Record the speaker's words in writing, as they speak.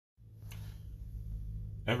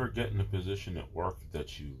Ever get in a position at work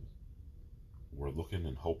that you were looking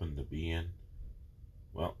and hoping to be in?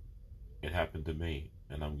 Well, it happened to me,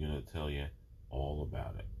 and I'm going to tell you all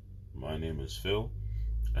about it. My name is Phil,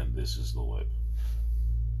 and this is The Lip.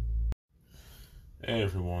 Hey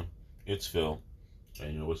everyone, it's Phil,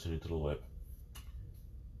 and you're listening to The Lip.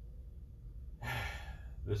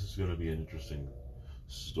 This is going to be an interesting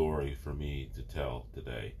story for me to tell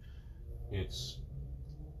today. It's,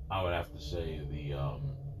 I would have to say,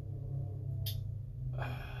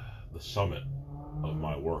 the summit of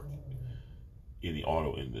my work in the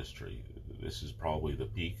auto industry. This is probably the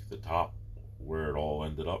peak, the top, where it all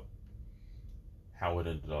ended up, how it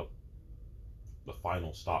ended up, the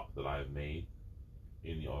final stop that I've made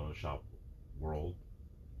in the auto shop world,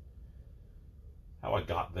 how I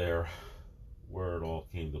got there, where it all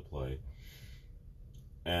came to play,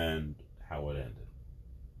 and how it ended.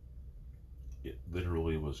 It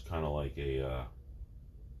literally was kind of like a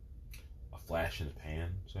flash in the pan,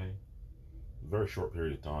 say, a very short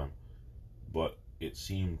period of time, but it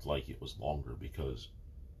seemed like it was longer because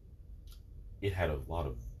it had a lot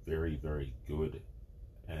of very, very good,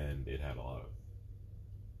 and it had a lot of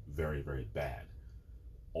very, very bad,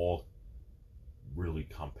 all really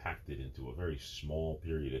compacted into a very small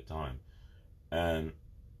period of time. And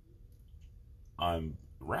I'm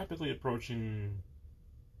rapidly approaching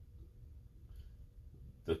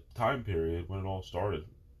the time period when it all started.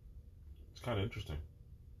 It's kind of interesting.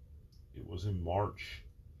 It was in March,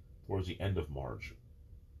 towards the end of March,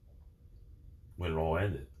 when it all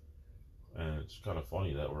ended. And it's kind of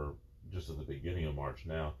funny that we're just at the beginning of March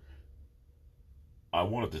now. I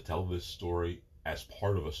wanted to tell this story as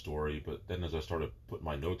part of a story, but then as I started putting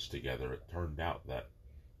my notes together, it turned out that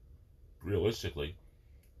realistically,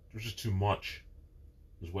 there's just too much.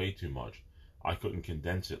 There's way too much. I couldn't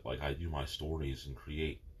condense it like I do my stories and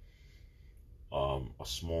create a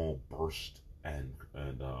small burst and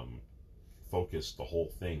focus the whole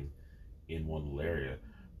thing in one little area.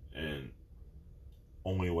 And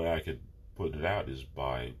only way I could put it out is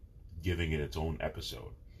by giving it its own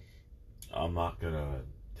episode. I'm not gonna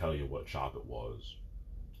tell you what shop it was.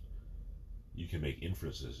 You can make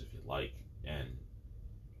inferences if you like, and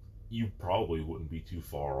you probably wouldn't be too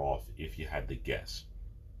far off if you had to guess,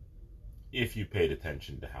 if you paid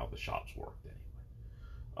attention to how the shops worked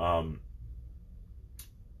anyway.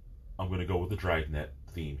 I'm going to go with the Dragnet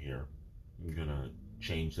theme here. I'm going to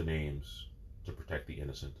change the names to protect the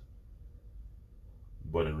innocent,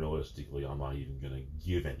 but realistically, I'm not even going to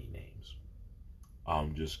give any names.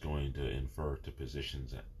 I'm just going to infer to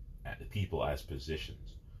positions at the people as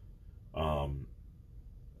positions.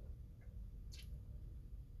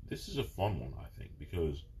 This is a fun one, I think,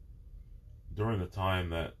 because during the time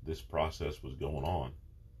that this process was going on,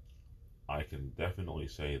 I can definitely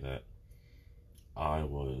say that I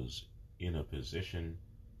was in a position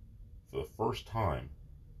for the first time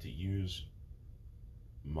to use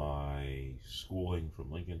my schooling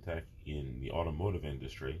from Lincoln Tech in the automotive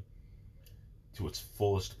industry to its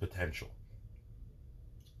fullest potential.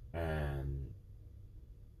 And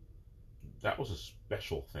that was a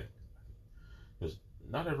special thing, because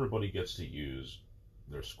not everybody gets to use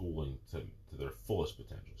their schooling to their fullest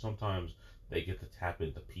potential. Sometimes they get to tap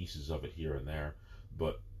into pieces of it here and there,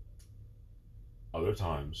 but other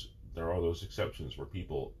times there are those exceptions where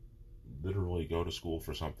people literally go to school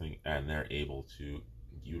for something and they're able to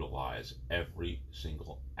utilize every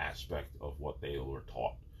single aspect of what they were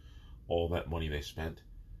taught. All that money they spent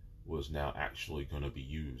was now actually going to be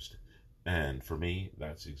used. And for me,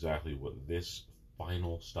 that's exactly what this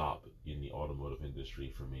final stop in the automotive industry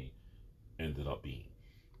for me ended up being.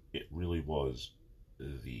 It really was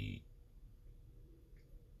I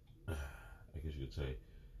guess you could say,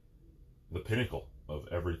 the pinnacle of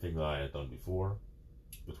everything that I had done before,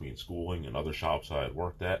 between schooling and other shops I had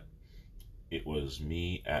worked at. It was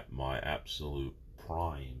me at my absolute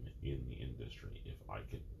prime in the industry. If I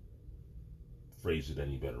could phrase it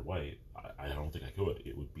any better way, I don't think I could.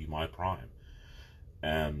 It would be my prime.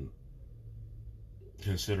 And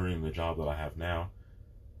considering the job that I have now,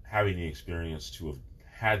 having the experience to have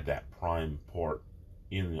had that prime part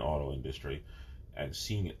in the auto industry and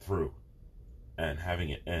seeing it through and having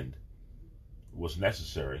it end was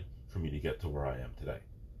necessary for me to get to where I am today.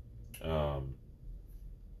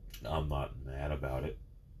 I'm not mad about it.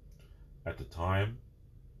 At the time,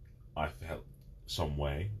 I felt some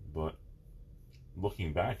way, but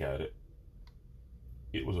looking back at it,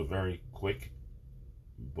 it was a very quick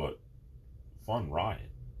but fun ride.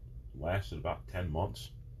 It lasted about 10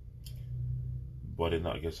 months. But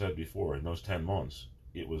like I said before, in those 10 months,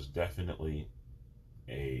 it was definitely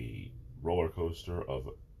a roller coaster of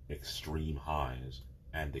extreme highs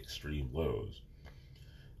and extreme lows.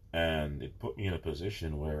 And it put me in a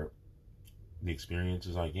position where the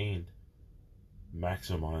experiences I gained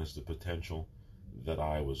maximized the potential that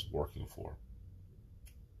I was working for.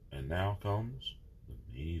 And now comes the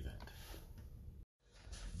main event.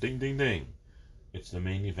 Ding, ding, ding. It's the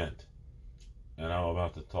main event. And I'm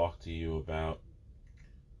about to talk to you about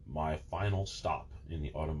my final stop in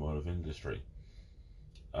the automotive industry.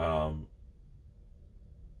 I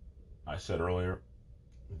said earlier,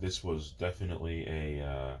 this was definitely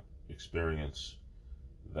a experience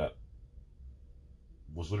that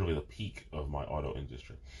was literally the peak of my auto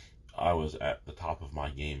industry. I was at the top of my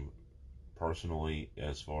game personally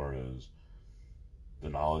as far as the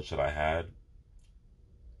knowledge that I had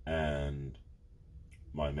and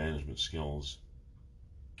my management skills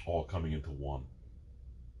all coming into one.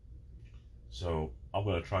 So I'm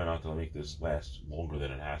going to try not to make this last longer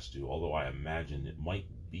than it has to, although I imagine it might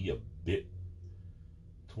be a bit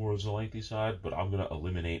towards the lengthy side, but I'm going to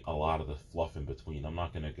eliminate a lot of the fluff in between. I'm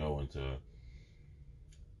not going to go into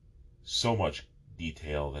so much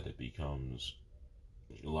detail that it becomes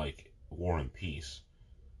like War and Peace,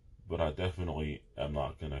 but I definitely am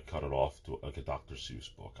not going to cut it off to like a Dr. Seuss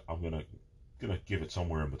book. I'm going to give it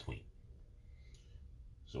somewhere in between.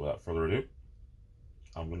 So without further ado,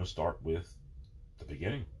 I'm going to start with the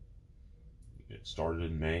beginning. It started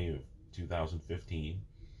in May of 2015.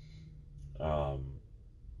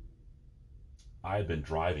 I had been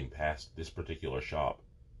driving past this particular shop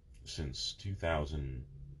since 2000.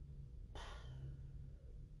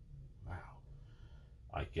 Wow.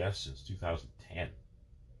 I guess since 2010.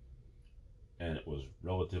 And it was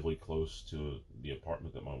relatively close to the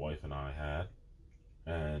apartment that my wife and I had.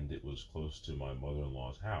 And it was close to my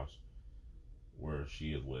mother-in-law's house where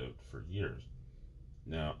she had lived for years.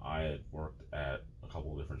 Now, I had worked at a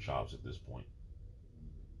couple of different shops at this point,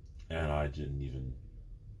 and I didn't even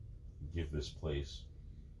give this place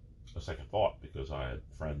a second thought because I had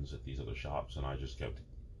friends at these other shops, and I just kept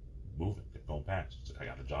moving, kept going past. It's like I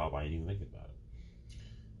got a job, I ain't even thinking about it.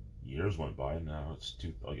 Years went by, and now it's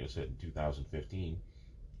like I said, in 2015,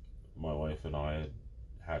 my wife and I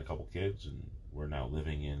had a couple kids, and we're now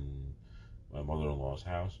living in my mother-in-law's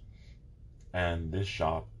house, and this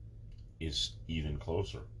shop is even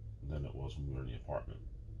closer than it was when we were in the apartment,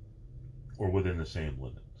 or within the same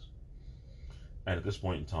limits. And at this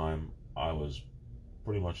point in time, I was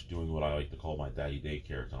pretty much doing what I like to call my daddy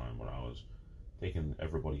daycare time, when I was taking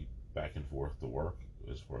everybody back and forth to work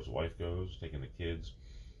as far as the wife goes, taking the kids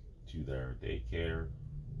to their daycare,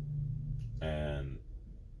 and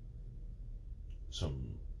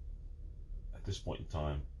at this point in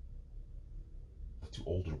time, the two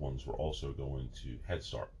older ones were also going to Head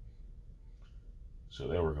Start. So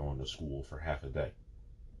they were going to school for half a day.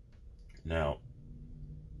 Now,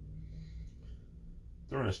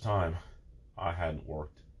 during this time, I hadn't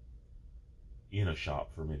worked in a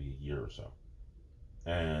shop for maybe a year or so.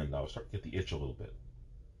 And I was starting to get the itch a little bit.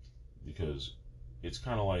 Because it's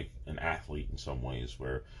kind of like an athlete in some ways,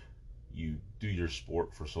 where you do your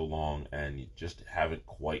sport for so long and you just haven't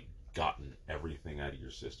quite gotten everything out of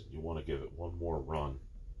your system. You want to give it one more run.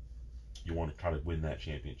 You want to try to win that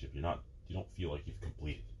championship. You don't feel like you've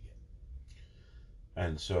completed it yet.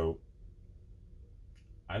 And so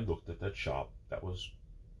I looked at that shop that was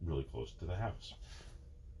really close to the house.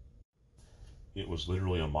 It was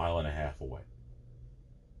literally a mile and a half away.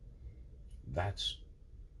 That's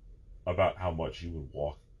about how much you would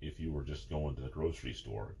walk if you were just going to the grocery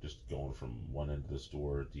store, just going from one end of the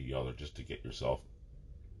store to the other just to get yourself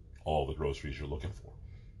all the groceries you're looking for.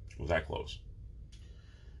 It was that close.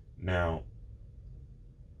 Now,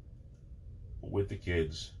 with the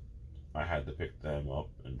kids, I had to pick them up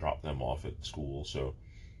and drop them off at school, so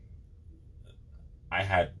I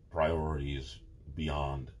had priorities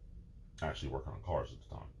beyond actually working on cars at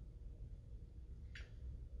the time.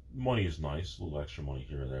 Money is nice, a little extra money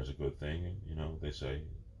here and there is a good thing. You know, they say,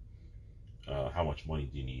 how much money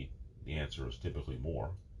do you need? The answer is typically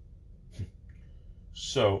more.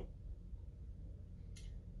 So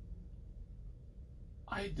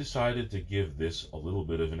I decided to give this a little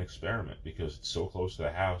bit of an experiment because it's so close to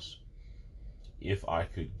the house. If I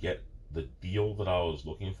could get the deal that I was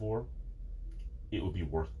looking for, it would be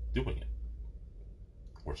worth doing it.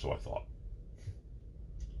 Or so I thought.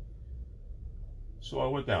 So I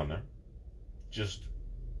went down there, just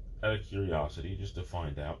out of curiosity, just to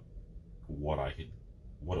find out what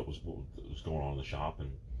was going on in the shop,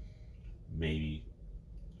 and maybe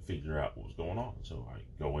figure out what was going on. So I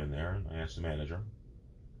go in there and I ask the manager,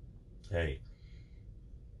 "Hey,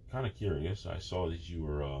 kind of curious. I saw that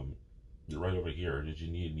you're right over here. Did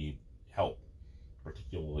you need any help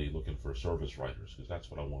particularly looking for service writers because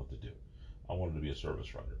that's what I wanted to do. I wanted to be a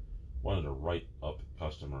service writer. I wanted to write up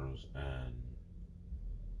customers and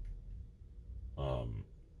um,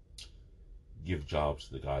 give jobs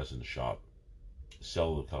to the guys in the shop,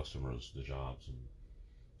 sell the customers the jobs, and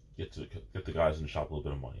get the guys in the shop a little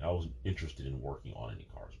bit of money. I wasn't interested in working on any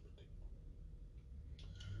cars.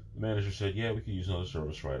 The manager said, "Yeah, we could use another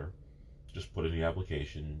service writer. Just put in the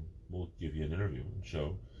application, and we'll give you an interview."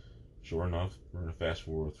 And sure enough, we're gonna fast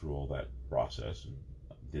forward through all that process and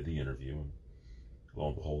did the interview, and lo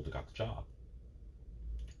and behold, I got the job.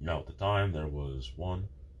 Now at the time there was one,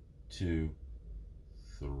 two,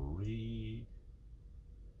 three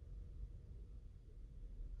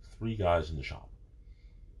guys in the shop.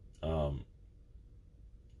 Um,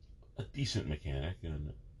 a decent mechanic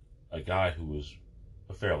and a guy who was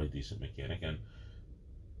a fairly decent mechanic, and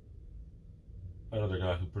another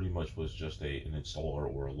guy who pretty much was just an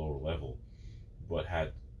installer or a lower level, but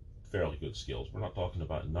had fairly good skills. We're not talking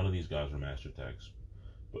about none of these guys were master techs,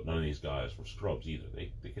 but none of these guys were scrubs either.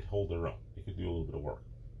 They could hold their own. They could do a little bit of work.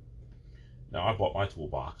 Now I bought my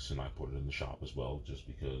toolbox and I put it in the shop as well, just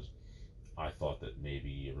because I thought that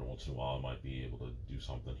maybe every once in a while I might be able to do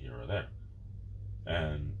something here or there.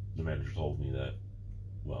 And the manager told me that,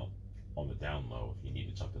 well, on the down low, if you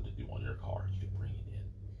needed something to do on your car, you could bring it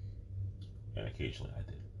in. And occasionally I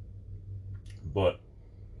did. But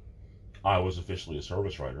I was officially a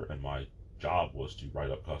service writer, and my job was to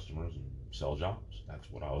write up customers and sell jobs. That's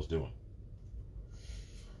what I was doing.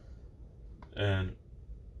 And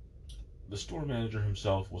the store manager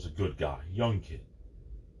himself was a good guy, young kid.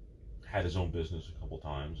 Had his own business a couple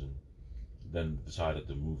times and then decided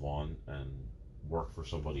to move on and work for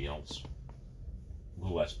somebody else. A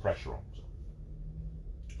little less pressure on him.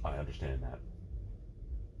 So I understand that.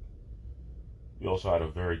 We also had a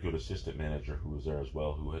very good assistant manager who was there as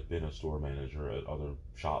well, who had been a store manager at other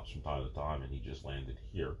shops from time to time, and he just landed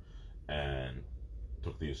here and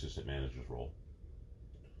took the assistant manager's role.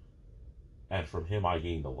 And from him, I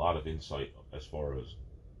gained a lot of insight as far as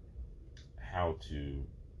how to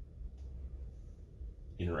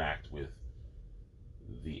interact with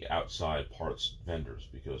the outside parts vendors,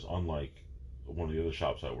 because unlike one of the other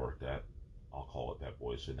shops I worked at, I'll call it Pep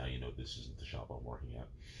Boys, so now you know this isn't the shop I'm working at.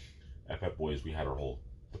 At Pep Boys, we had our whole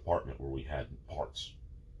department where we had parts,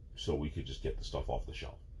 so we could just get the stuff off the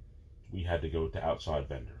shelf. We had to go to outside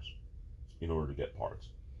vendors in order to get parts.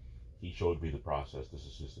 He showed me the process, this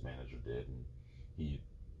assistant manager did, and he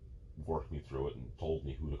worked me through it and told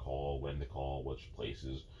me who to call, when to call, which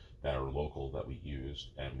places that are local that we used,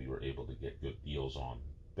 and we were able to get good deals on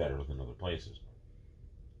better than other places.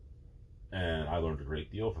 And I learned a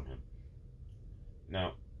great deal from him.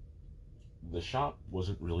 Now, the shop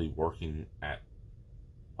wasn't really working at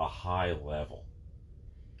a high level.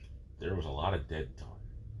 There was a lot of dead time.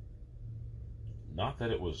 Not that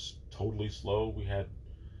it was totally slow. We had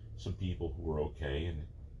some people who were okay, and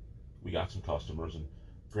we got some customers, and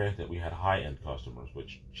granted we had high-end customers,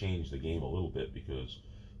 which changed the game a little bit because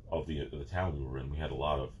of the town we were in. We had a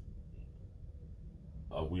lot of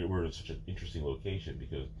we were in such an interesting location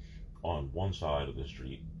because on one side of the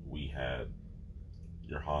street we had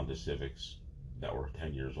your Honda Civics that were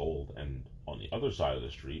 10 years old, and on the other side of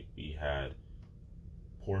the street we had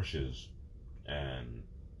Porsches and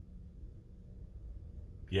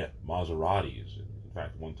Maseratis. In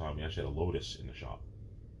fact, one time we actually had a Lotus in the shop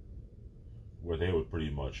where they would pretty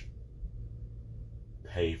much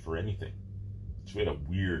pay for anything. So we had a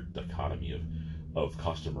weird dichotomy of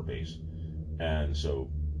customer base. And so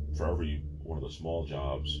for every one of the small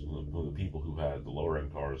jobs, the people who had the lower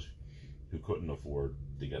end cars who couldn't afford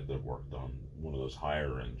to get their work done, one of those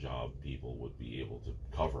higher end job people would be able to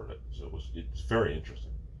cover it. So it's very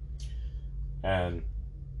interesting. And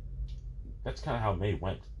that's kind of how May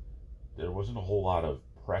went. There wasn't a whole lot of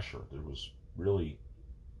pressure. There was really,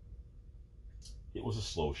 it was a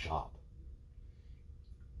slow shop.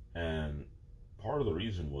 And part of the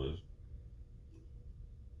reason was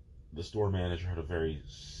the store manager had a very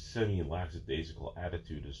semi-lackadaisical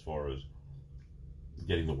attitude as far as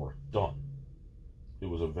getting the work done. It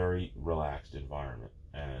was a very relaxed environment,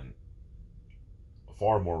 and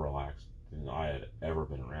far more relaxed than I had ever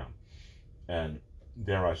been around. And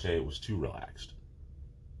dare I say, it was too relaxed.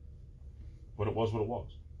 But it was what it was.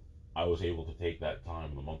 I was able to take that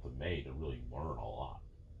time in the month of May to really learn a lot.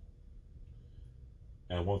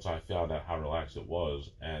 And once I found out how relaxed it was,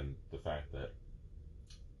 and the fact that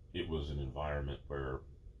it was an environment where,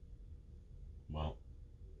 well,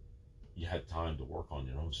 you had time to work on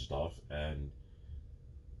your own stuff, and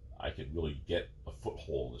I could really get a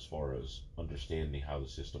foothold as far as understanding how the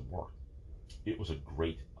system worked. It was a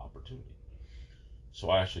great opportunity. So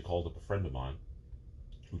I actually called up a friend of mine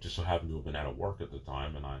who just so happened to have been out of work at the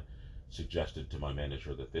time, and I suggested to my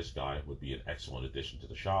manager that this guy would be an excellent addition to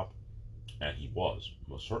the shop, and he was,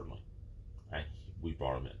 most certainly. And we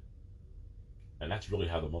brought him in. And that's really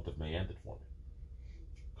how the month of May ended for me.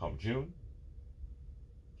 Come June,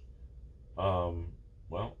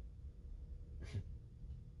 well,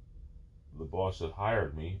 the boss that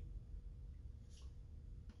hired me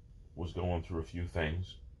was going through a few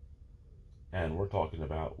things, and we're talking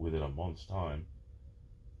about within a month's time,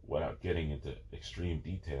 without getting into extreme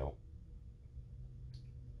detail,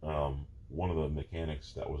 one of the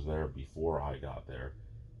mechanics that was there before I got there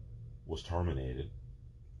was terminated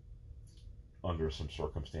under some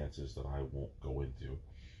circumstances that I won't go into.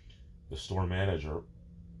 The store manager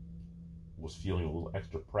was feeling a little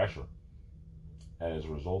extra pressure, and as a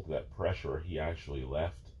result of that pressure, he actually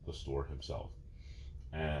left the store himself,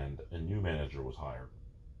 and a new manager was hired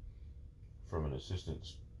from an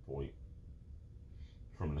assistant point,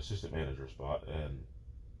 from an assistant manager spot, and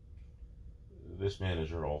this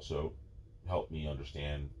manager also helped me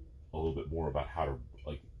understand a little bit more about how to,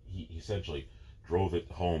 like, he essentially drove it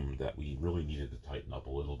home that we really needed to tighten up a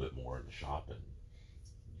little bit more in the shop and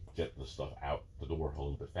get the stuff out the door a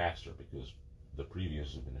little bit faster, because the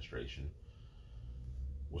previous administration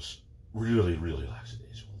was really, really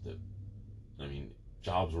lackadaisical. I mean,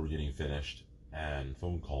 jobs were getting finished and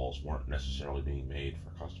phone calls weren't necessarily being made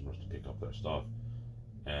for customers to pick up their stuff,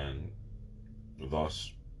 and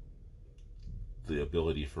thus the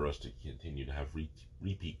ability for us to continue to have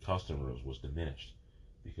repeat customers was diminished,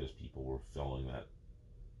 because people were feeling that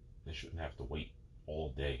they shouldn't have to wait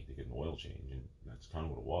all day to get an oil change, and that's kind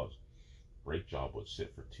of what it was. Brake job would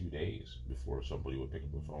sit for 2 days before somebody would pick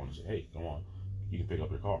up the phone and say, hey, come on, you can pick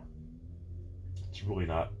up your car. It's really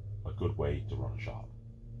not a good way to run a shop.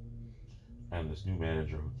 And this new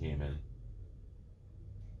manager who came in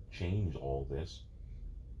changed all this,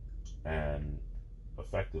 and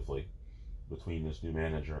effectively, between this new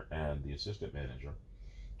manager and the assistant manager,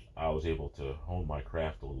 I was able to hone my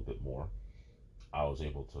craft a little bit more. I was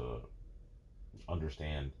able to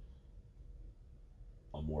understand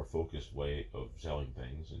a more focused way of selling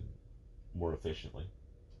things and more efficiently,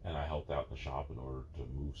 and I helped out the shop in order to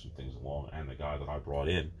move some things along. And the guy that I brought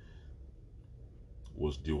in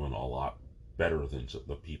was doing a lot better than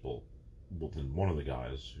the people, than one of the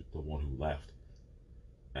guys, the one who left.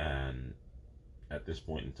 And at this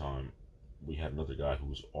point in time, we had another guy who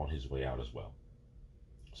was on his way out as well.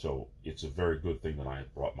 So it's a very good thing that I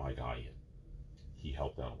brought my guy in. He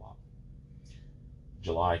helped out a lot.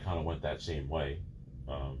 July kind of went that same way.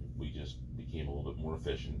 We just became a little bit more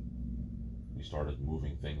efficient. We started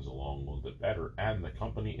moving things along a little bit better, and the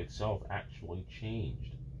company itself actually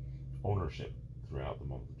changed ownership throughout the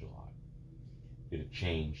month of July. It had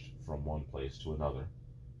changed from one place to another,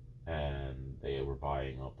 and they were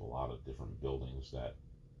buying up a lot of different buildings that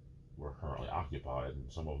were currently occupied,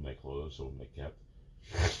 and some of them they closed, some of them they kept,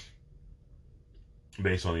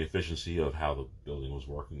 based on the efficiency of how the building was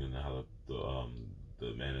working and how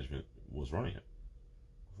the management was running it.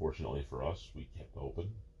 Fortunately for us, we kept open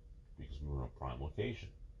because we were in a prime location.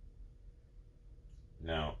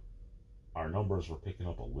 Now, our numbers were picking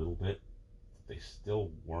up a little bit. They still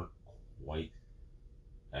weren't quite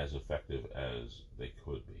as effective as they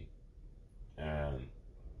could be. And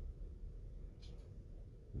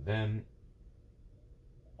then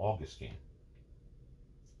August came.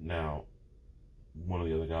 Now, one of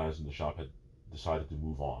the other guys in the shop had decided to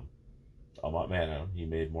move on. I'm not mad at him. He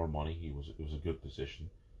made more money. It was a good position,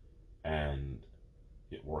 and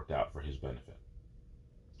it worked out for his benefit.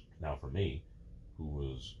 Now, for me, who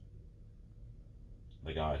was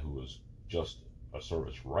the guy who was just a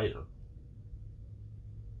service writer,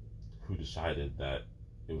 who decided that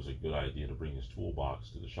it was a good idea to bring his toolbox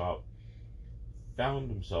to the shop, found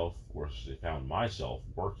myself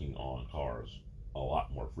working on cars a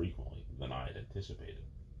lot more frequently than I had anticipated.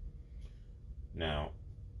 Now,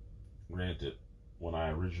 granted, when I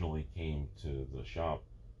originally came to the shop,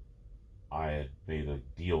 I had made a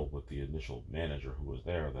deal with the initial manager who was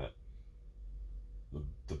there that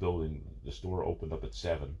the store opened up at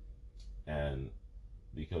 7, and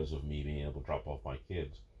because of me being able to drop off my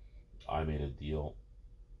kids, I made a deal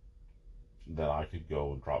that I could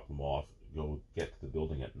go and drop them off, go get to the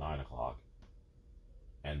building at 9 o'clock,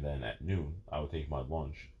 and then at noon I would take my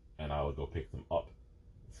lunch and I would go pick them up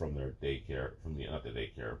from their daycare, from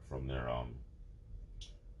their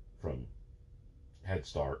from Head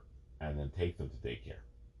Start, and then take them to daycare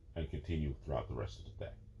and continue throughout the rest of the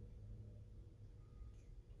day.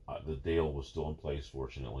 The deal was still in place,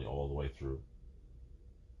 fortunately, all the way through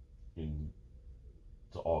into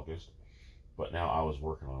August, But now I was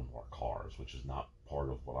working on more cars, which is not part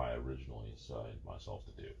of what I originally signed myself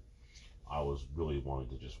to do. I was really wanting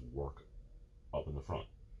to just work up in the front.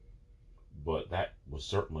 But that was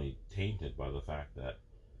certainly tainted by the fact that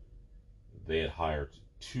they had hired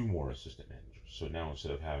two more assistant managers. So now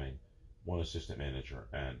instead of having one assistant manager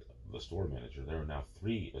and the store manager, there are now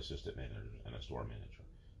three assistant managers and a store manager.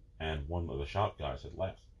 And one of the shop guys had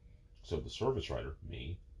left. So the service writer,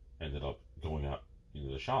 me, ended up going out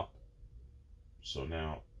into the shop. So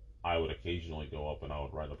now I would occasionally go up and I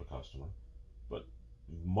would write up a customer, but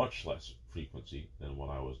much less frequency than what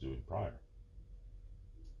I was doing prior.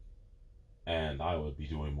 And I would be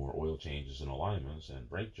doing more oil changes and alignments and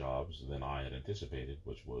brake jobs than I had anticipated,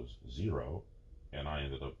 which was zero. And I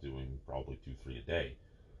ended up doing probably 2, 3 a day.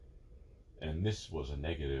 And this was a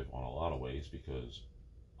negative on a lot of ways because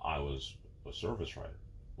I was a service writer,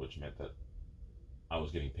 which meant that I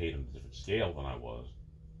was getting paid on a different scale than I was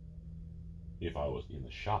if I was in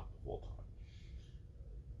the shop full time.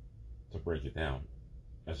 To break it down,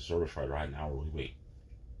 as a service writer, I had an hourly rate,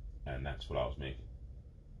 and that's what I was making.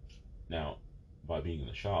 Now, by being in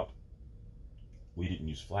the shop, we didn't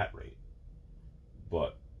use flat rate,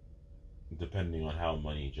 but depending on how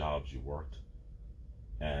many jobs you worked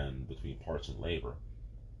and between parts and labor,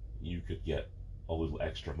 you could get a little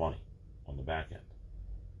extra money on the back end.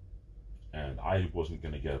 And I wasn't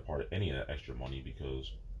going to get a part of any of that extra money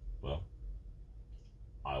because, well,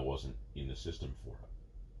 I wasn't in the system for it.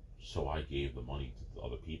 So I gave the money to the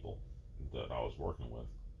other people that I was working with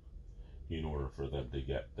in order for them to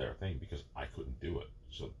get their thing because I couldn't do it.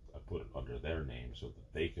 So I put it under their name so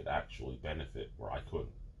that they could actually benefit where I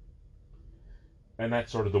couldn't. And that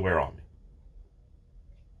started to wear on me.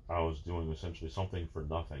 I was doing essentially something for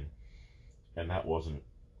nothing, and that wasn't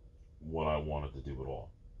what I wanted to do at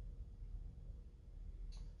all.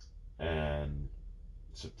 And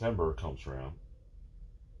September comes around,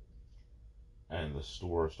 and the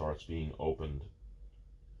store starts being opened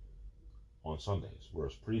on Sundays,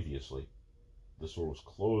 whereas previously the store was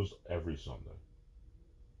closed every Sunday.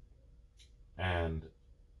 And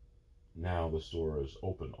now the store is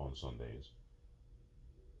open on Sundays.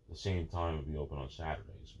 The same time it would be open on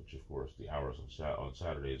Saturdays, which of course the hours on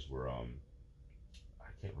Saturdays were I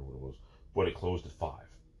can't remember what it was, but it closed at 5,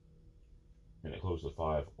 and it closed at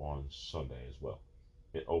 5 on Sunday as well.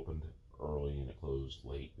 It opened early and it closed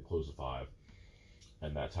late. It closed at 5,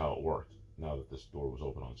 and that's how it worked. Now that the store was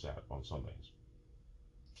open on Sundays.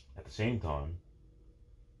 At the same time,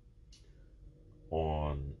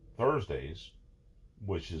 on Thursdays,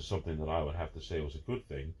 which is something that I would have to say was a good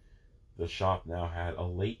thing, the shop now had a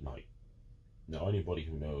late night. Now, anybody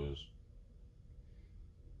who knows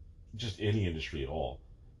just any industry at all,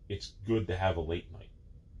 it's good to have a late night.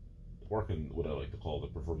 Working what I like to call the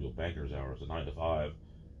proverbial banker's hours, the 9 to 5,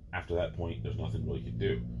 after that point, there's nothing really you can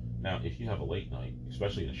do. Now, if you have a late night,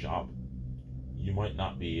 especially in a shop, you might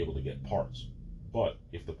not be able to get parts. But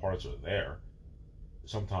if the parts are there,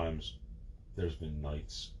 sometimes there's been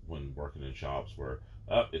nights when working in shops where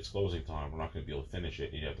it's closing time, we're not going to be able to finish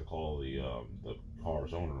it, and you have to call the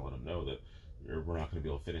car's owner and let them know that we're not going to be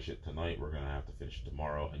able to finish it tonight, we're going to have to finish it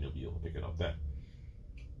tomorrow, and you'll be able to pick it up then.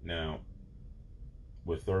 Now,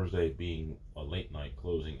 with Thursday being a late night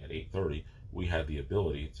closing at 8:30, we had the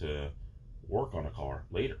ability to work on a car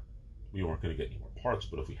later. We weren't going to get any more parts,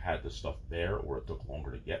 but if we had the stuff there, or it took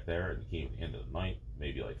longer to get there, and it came at the end of the night,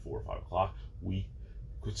 maybe like 4 or 5 o'clock, we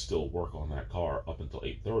could still work on that car up until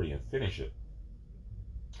 8:30 and finish it,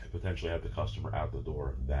 and potentially have the customer out the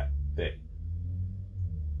door that day.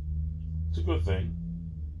 It's a good thing.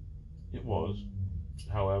 It was.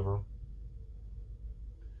 However,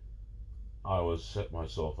 I was set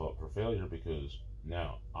myself up for failure because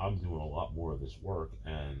now I'm doing a lot more of this work,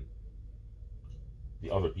 and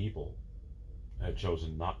the other people had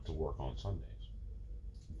chosen not to work on Sundays.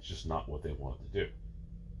 It's just not what they wanted to do.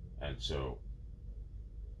 And so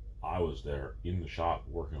I was there in the shop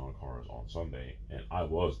working on cars on Sunday, and I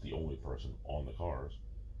was the only person on the cars,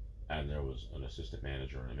 and there was an assistant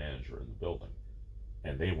manager and a manager in the building,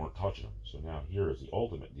 and they weren't touching them. So now here is the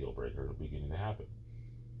ultimate deal breaker beginning to happen.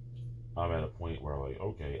 I'm at a point where, like,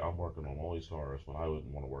 okay, I'm working on all these cars when I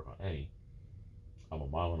wouldn't want to work on any. I'm a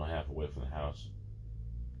mile and a half away from the house.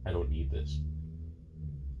 I don't need this.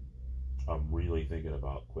 I'm really thinking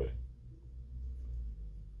about quitting.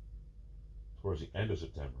 Towards the end of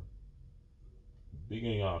September,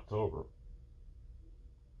 beginning of October,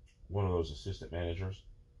 one of those assistant managers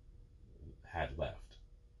had left,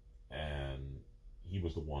 and he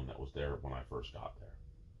was the one that was there when I first got there.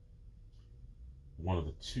 One of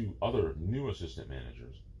the two other new assistant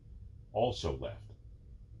managers also left,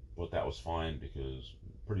 But that was fine because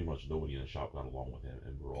pretty much nobody in the shop got along with him,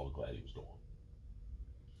 and we were all glad he was gone.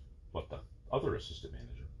 But the other assistant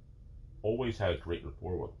manager always had a great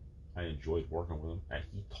rapport with him. I enjoyed working with him, and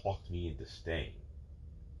he talked me into staying.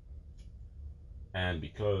 And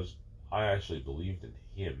because I actually believed in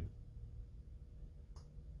him,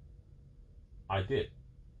 I did.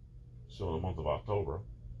 So in the month of October,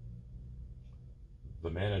 the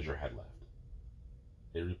manager had left.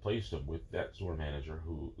 They replaced him with that store manager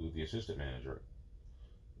the assistant manager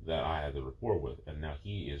that I had the rapport with, and now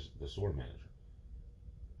he is the store manager.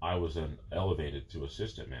 I was then elevated to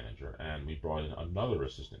assistant manager, and we brought in another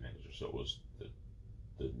assistant manager. So it was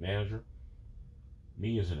the manager,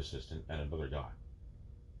 me as an assistant, and another guy.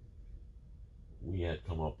 We had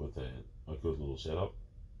come up with a good little setup.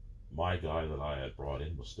 My guy that I had brought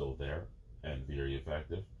in was still there and very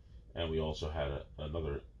effective, and we also had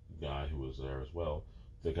another guy who was there as well.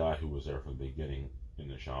 The guy who was there from the beginning in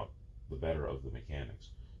the shop, the better of the mechanics.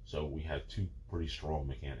 So we had two pretty strong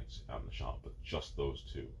mechanics out in the shop, but just those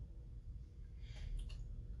two.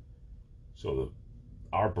 So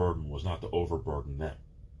our burden was not to overburden them,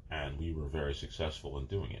 and we were very successful in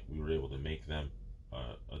doing it. We were able to make them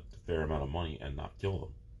a fair amount of money and not kill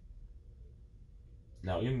them.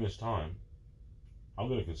 Now, in this time, I'm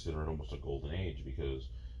going to consider it almost a golden age because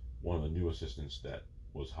one of the new assistants that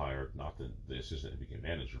was hired, not the assistant who became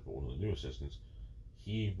manager, but one of the new assistants,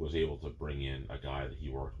 he was able to bring in a guy that he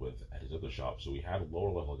worked with at his other shop. So we had a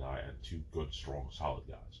lower level guy and two good, strong, solid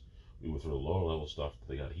guys. We would throw the lower level stuff to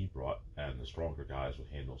the guy that he brought, and the stronger guys would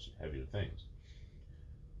handle some heavier things.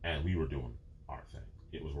 And we were doing our thing.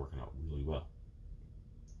 It was working out really well.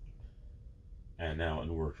 And now, in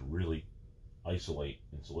order to really isolate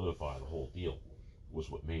and solidify the whole deal, was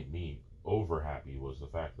what made me over happy was the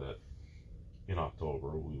fact that in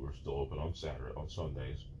October we were still open on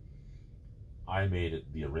Sundays. I made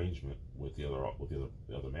it the arrangement with the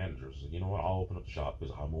other managers. You know what? I'll open up the shop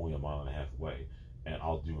because I'm only a mile and a half away, and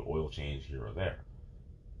I'll do an oil change here or there.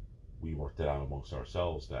 We worked it out amongst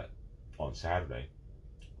ourselves that on Saturday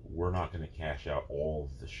we're not going to cash out all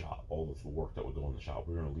of the work that would go in the shop.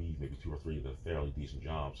 We're going to leave maybe two or three of the fairly decent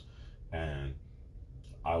jobs, and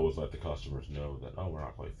I would let the customers know that, oh, we're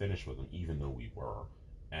not quite finished with them, even though we were,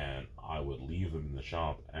 and I would leave them in the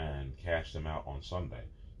shop and cash them out on Sunday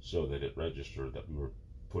so that it registered that we were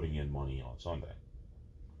putting in money on Sunday.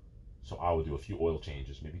 So I would do a few oil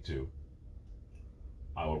changes, maybe two.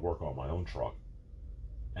 I would work on my own truck,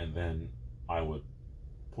 and then I would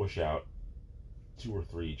push out 2 or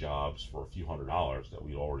 3 jobs for a few $100s that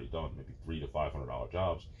we'd already done, maybe $300 to $500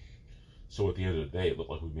 jobs. So at the end of the day, it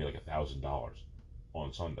looked like we made like $1,000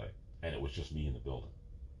 on Sunday, and it was just me in the building.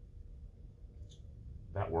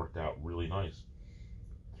 That worked out really nice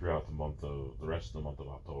throughout the rest of the month of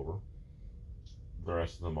October, the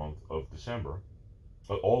rest of the month of December,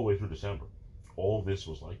 all the way through December. All of this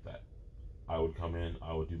was like that. I would come in,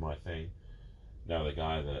 I would do my thing. Now the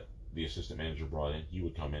guy that the assistant manager brought in, he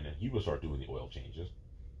would come in and he would start doing the oil changes,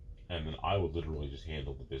 and then I would literally just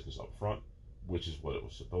handle the business up front, which is what it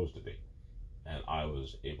was supposed to be. And I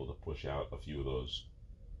was able to push out a few of those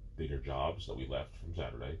bigger jobs that we left from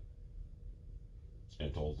Saturday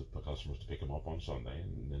and told the customers to pick them up on Sunday,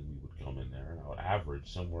 and then we would come in there and I would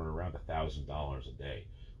average somewhere around $1,000 a day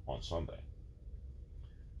on Sunday.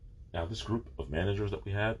 Now this group of managers that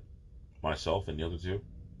we had, myself and the other two,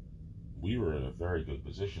 we were in a very good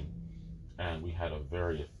position, and we had a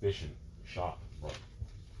very efficient shop. Right?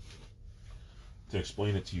 To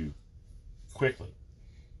explain it to you quickly,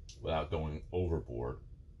 without going overboard,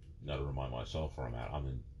 now to remind myself where I'm at, I'm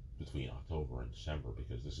in between October and December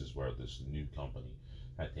because this is where this new company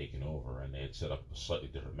had taken over, and they had set up a slightly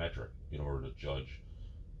different metric in order to judge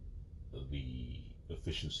the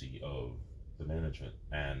efficiency of the management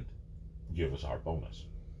and give us our bonus.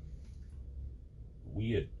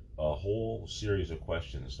 We had a whole series of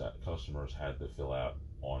questions that customers had to fill out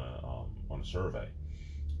on a survey,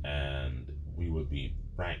 and we would be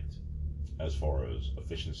ranked as far as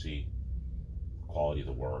efficiency, quality of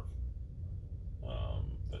the work,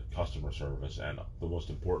 the customer service, and the most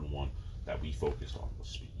important one that we focused on was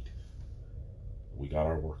speed. We got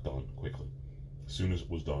our work done quickly. As soon as it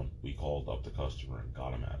was done, we called up the customer and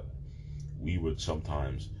got him out of it. We would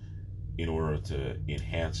sometimes, in order to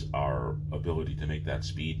enhance our ability to make that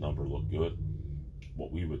speed number look good,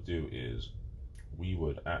 what we would do is we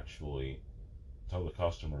would actually tell the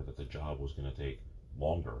customer that the job was going to take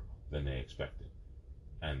longer than they expected.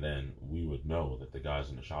 And then we would know that the guys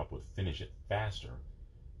in the shop would finish it faster.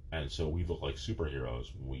 And so we looked like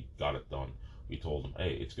superheroes when we got it done. We told them,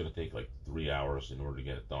 hey, it's going to take like 3 hours in order to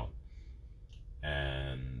get it done.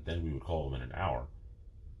 And then we would call them in an hour.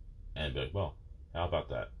 and be like, well, how about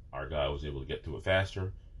that? Our guy was able to get to it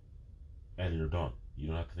faster, and you're done. You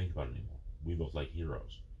don't have to think about it anymore. We look like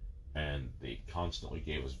heroes. And they constantly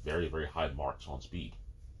gave us very, very high marks on speed.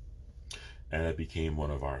 And it became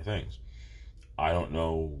one of our things. I don't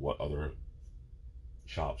know what other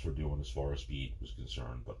shops were doing as far as speed was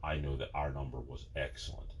concerned, but I know that our number was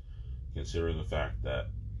excellent, considering the fact that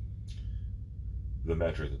the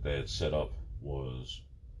metric that they had set up was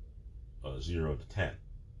 0 to 10,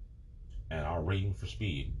 and our rating for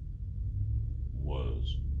speed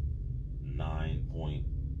was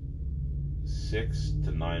 9.6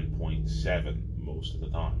 to 9.7 most of the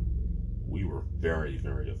time. We were very,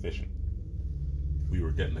 very efficient. We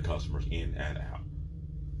were getting the customers in and out,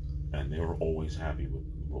 and they were always happy with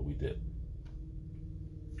what we did.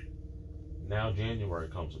 Now January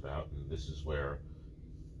comes about, and this is where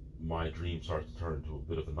my dream starts to turn into a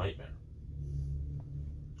bit of a nightmare.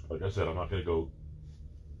 Like I said, I'm not going to go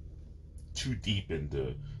too deep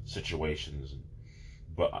into situations,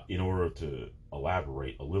 but in order to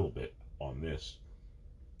elaborate a little bit on this,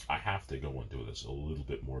 I have to go into this a little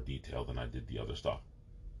bit more detail than I did the other stuff.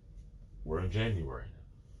 We're in January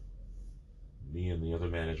now. Me and the other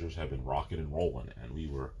managers have been rocking and rolling, and we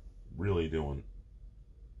were really doing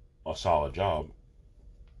a solid job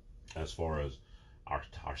as far as our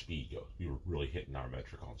speed goes. We were really hitting our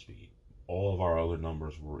metric on speed. All of our other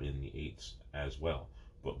numbers were in the eights as well,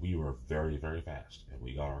 but we were very, very fast, and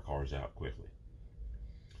we got our cars out quickly.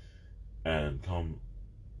 And come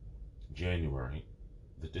January,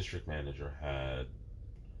 the district manager had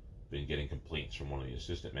been getting complaints from one of the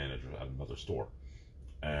assistant managers at another store.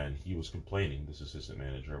 And he was complaining, this assistant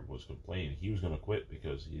manager was complaining he was going to quit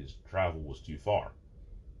because his travel was too far.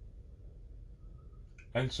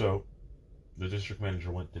 And so the district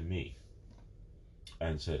manager went to me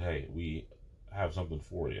and said, hey, we have something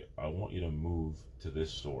for you. I want you to move to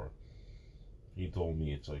this store. He told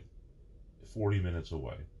me it's like 40 minutes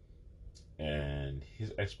away. And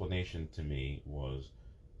his explanation to me was,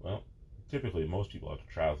 well, typically most people have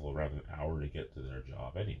to travel around an hour to get to their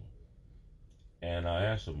job anyway. And I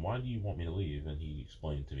asked him, why do you want me to leave? And he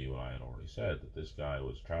explained to me what I had already said, that this guy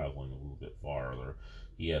was traveling a little bit farther.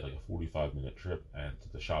 He had like a 45-minute trip, and to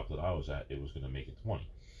the shop that I was at, it was going to make it 20.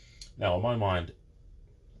 Now, in my mind,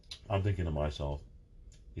 I'm thinking to myself,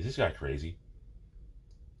 is this guy crazy?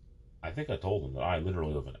 I think I told him that I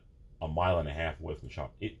literally live a mile and a half away from the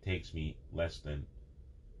shop. It takes me less than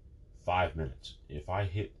 5 minutes. If I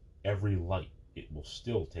hit every light, it will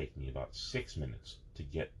still take me about 6 minutes to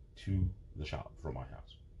get to the shop from my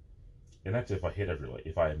house. And that's if I hit every light.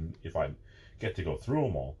 If I get to go through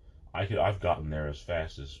them all, I've gotten there as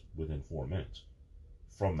fast as within 4 minutes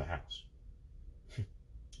from the house.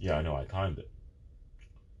 Yeah, I know I timed it.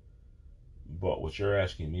 But what you're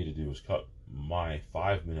asking me to do is cut my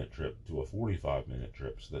 5-minute trip to a 45-minute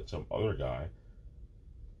trip so that some other guy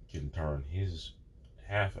can turn his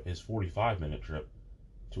 45-minute trip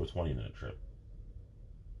to a 20-minute trip.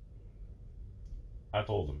 I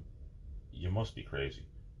told him, you must be crazy.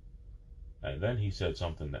 And then he said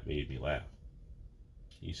something that made me laugh.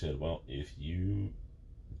 He said, well, if you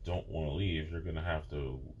don't want to leave, you're going to have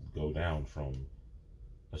to go down from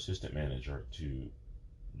assistant manager to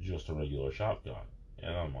just a regular shop guy.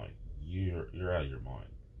 And I'm like, you're out of your mind.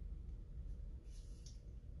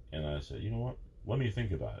 And I said, you know what? Let me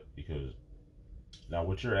think about it, because now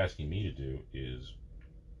what you're asking me to do is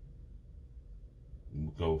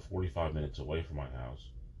go 45 minutes away from my house,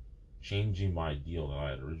 changing my deal that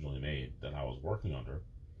I had originally made that I was working under,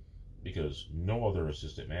 because no other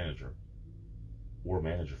assistant manager, or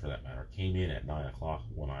manager for that matter, came in at 9 o'clock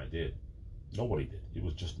when I did. Nobody did. It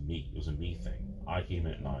was just me. It was a me thing. I came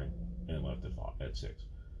in at 9 and left at 6.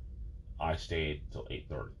 I stayed till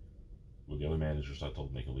 8:30. With the other managers, I told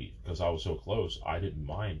them they could leave. Because I was so close, I didn't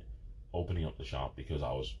mind opening up the shop because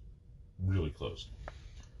I was really close.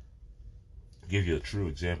 To give you a true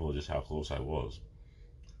example of just how close I was,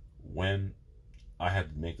 when I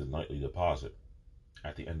had to make the nightly deposit,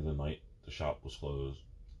 at the end of the night, the shop was closed,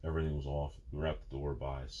 everything was off. We were out the door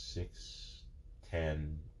by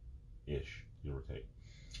 6:10-ish, give or take.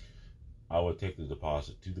 I would take the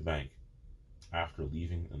deposit to the bank after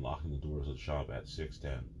leaving and locking the doors of the shop at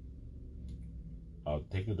 6:10. I would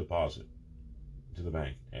take the deposit to the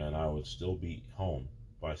bank, and I would still be home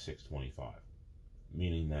by 6:25,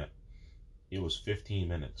 meaning that it was 15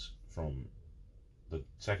 minutes from the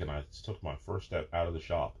second I took my first step out of the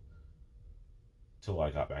shop till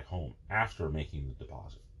I got back home after making the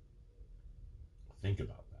deposit. Think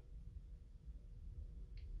about that.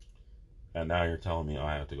 And now you're telling me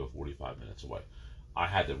I have to go 45 minutes away. I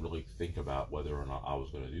had to really think about whether or not I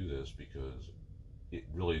was going to do this, because it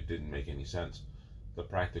really didn't make any sense. The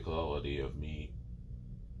practicality of me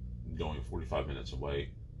going 45 minutes away,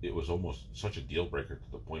 it was almost such a deal breaker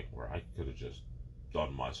to the point where I could have just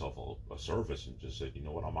done myself a service and just said, you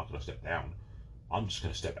know what, I'm not going to step down. I'm just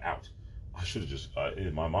going to step out. I should have just,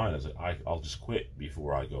 in my mind, I was like, I'll just quit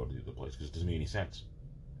before I go to the place because it doesn't make any sense.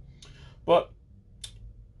 But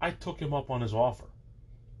I took him up on his offer.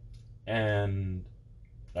 And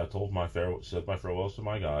I said my farewells to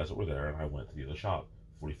my guys that were there, and I went to the other shop,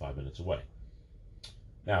 45 minutes away.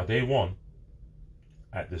 Now, day one,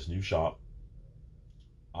 at this new shop,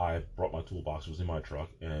 I brought my toolbox, it was in my truck,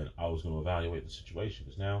 and I was going to evaluate the situation,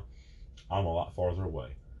 because now I'm a lot farther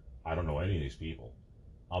away. I don't know any of these people.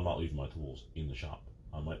 I'm not leaving my tools in the shop.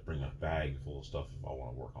 I might bring a bag full of stuff if I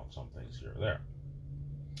want to work on some things here or there.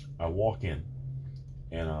 I walk in,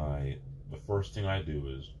 and the first thing I do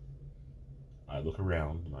is I look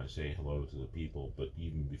around and I say hello to the people, but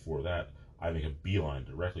even before that, I make a beeline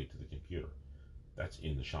directly to the computer that's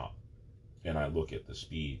in the shop. And I look at the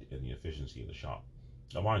speed and the efficiency of the shop.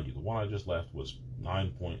 Now, mind you, the one I just left was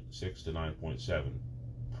 9.6 to 9.7,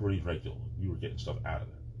 pretty regular. We were getting stuff out of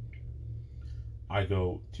there. I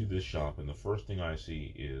go to this shop, and the first thing I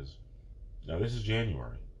see is, now this is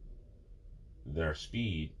January, their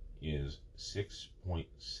speed is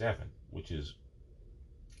 6.7, which is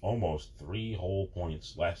almost 3 whole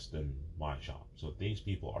points less than my shop. So these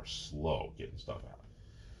people are slow getting stuff out.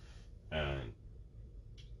 And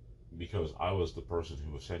because I was the person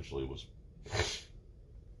who essentially was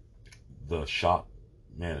the shop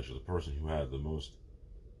manager, the person who had the most,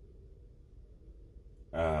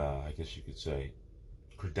 I guess you could say,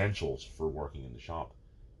 credentials for working in the shop,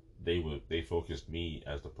 they focused me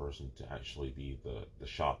as the person to actually be the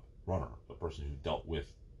shop runner, the person who dealt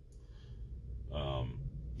with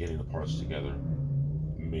getting the parts together,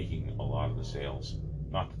 making a lot of the sales.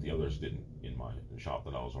 Not that the others didn't in the shop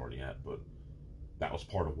that I was already at, but that was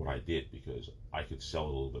part of what I did because I could sell it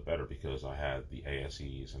a little bit better because I had the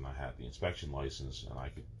ASEs and I had the inspection license, and I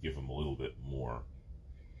could give them a little bit more,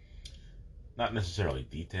 not necessarily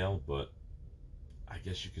detail, but I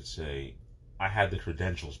guess you could say I had the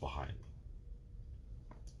credentials behind me.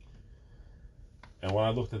 And when I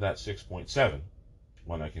looked at that 6.7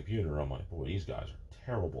 on that computer, I'm like, boy, these guys are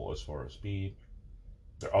terrible as far as speed.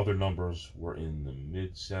 Their other numbers were in the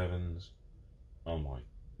mid 7s. I'm like,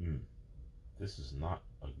 this is not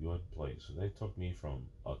a good place. So they took me from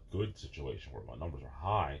a good situation where my numbers are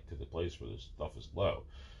high to the place where this stuff is low.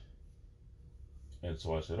 And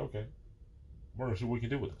so I said, okay, we're going to see what we can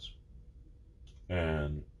do with this.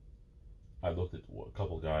 And I looked at a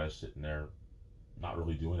couple guys sitting there not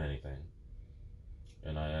really doing anything.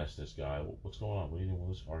 And I asked this guy, what's going on? What are you doing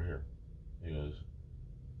with this car here? He goes,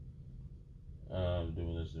 I'm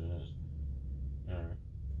doing this. All right.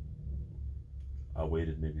 I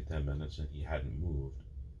waited maybe 10 minutes and he hadn't moved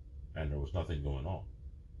and there was nothing going on.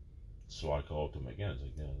 So I called him again.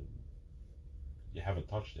 It's like, you haven't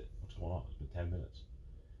touched it. What's going on? It's been 10 minutes.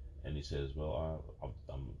 And he says, well,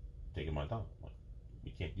 I'm taking my time. I'm like,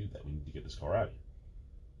 we can't do that. We need to get this car out of here.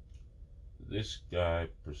 This guy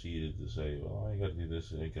proceeded to say, well, I ain't got to do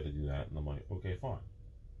this, I ain't got to do that. And I'm like, okay, fine.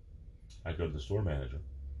 I go to the store manager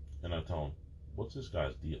and I tell him, what's this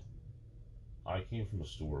guy's deal? I came from a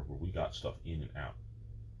store where we got stuff in and out.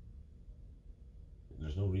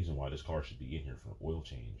 There's no reason why this car should be in here for an oil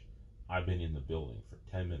change. I've been in the building for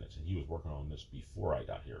 10 minutes and he was working on this before I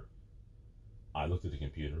got here. I looked at the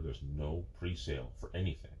computer. There's no pre-sale for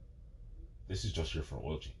anything. This is just here for an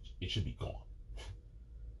oil change. It should be gone.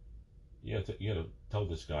 You got to tell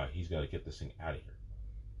this guy he's got to get this thing out of here.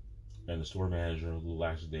 And the store manager, a little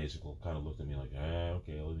lackadaisical, kind of looked at me like,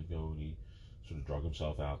 okay, let me go. And he sort of drug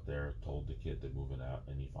himself out there, told the kid to move it out,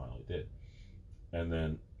 and he finally did. And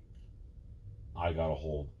then I got a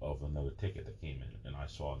hold of another ticket that came in, and I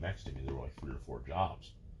saw next to me there were like 3 or 4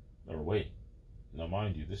 jobs that were waiting. Now,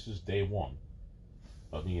 mind you, this is day one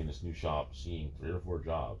of me in this new shop seeing 3 or 4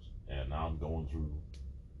 jobs, and now I'm going through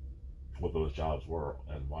what those jobs were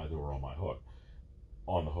and why they were on my hook,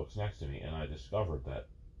 on the hooks next to me, and I discovered that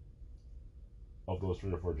of those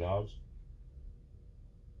 3 or 4 jobs,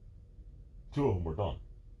 2 of them were done.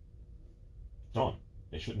 Done.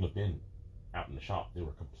 They shouldn't have been out in the shop. They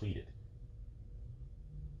were completed.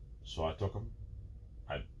 So I took them.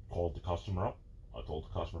 I called the customer up. I told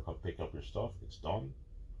the customer, come pick up your stuff. It's done.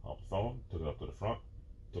 Off the phone, took it up to the front,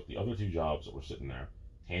 took the other 2 jobs that were sitting there,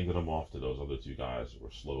 handed them off to those other 2 guys that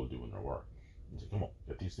were slow doing their work. And said, come on,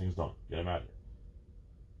 get these things done. Get them out of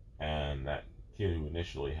here. And that kid who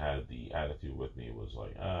initially had the attitude with me was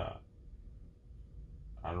like, I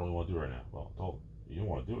don't really want to do it right now. Well, I told him, you don't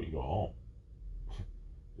want to do it, you go home.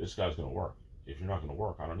 This guy's going to work. If you're not going to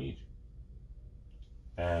work, I don't need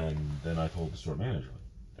you. And then I told the store manager,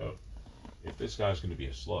 oh, if this guy's going to be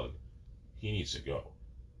a slug, he needs to go.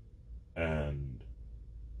 And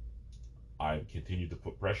I continued to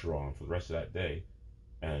put pressure on him for the rest of that day.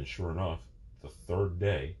 And sure enough, the third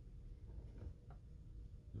day,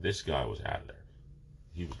 this guy was out of there.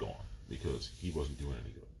 He was gone because he wasn't doing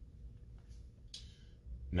any good.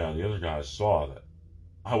 Now, the other guys saw that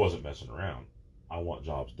I wasn't messing around. I want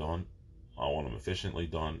jobs done. I want them efficiently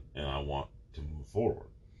done, and I want to move forward.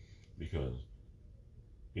 Because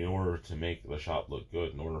in order to make the shop look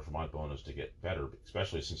good, in order for my bonus to get better,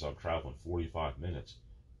 especially since I'm traveling 45 minutes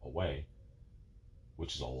away,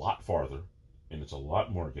 which is a lot farther, and it's a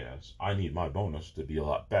lot more gas, I need my bonus to be a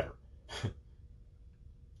lot better.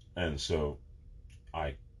 And so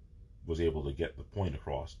I was able to get the point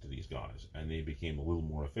across to these guys, and they became a little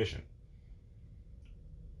more efficient.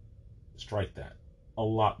 Strike that. A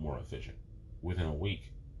lot more efficient. Within a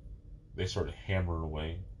week, they started hammering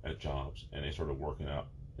away at jobs, and they started working out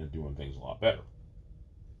and doing things a lot better.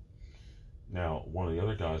 Now, one of the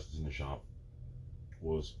other guys in the shop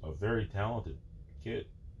was a very talented kid.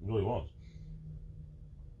 Really was.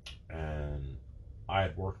 And I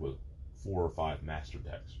had worked with 4 or 5 master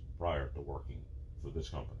techs prior to working for this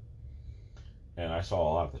company. And I saw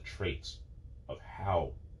a lot of the traits of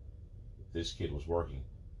how this kid was working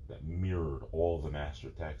that mirrored all of the master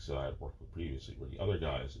techs that I had worked with previously, where the other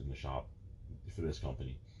guys in the shop for this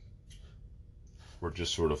company were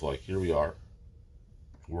just sort of like, here we are,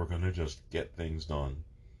 we're going to just get things done,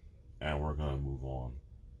 and we're going to move on.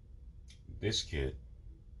 This kid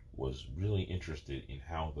was really interested in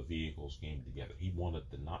how the vehicles came together. He wanted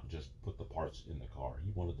to not just put the parts in the car,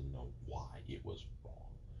 he wanted to know why it was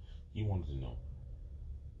wrong. He wanted to know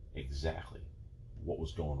exactly what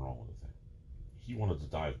was going wrong with the thing. He wanted to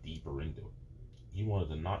dive deeper into it. He wanted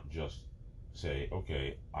to not just say,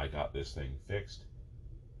 okay, I got this thing fixed.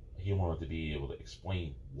 He wanted to be able to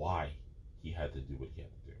explain why he had to do what he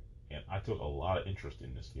had to do. And I took a lot of interest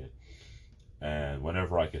in this kid. And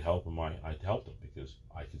whenever I could help him, I helped him because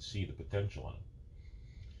I could see the potential in him.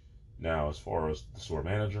 Now, as far as the store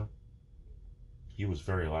manager, he was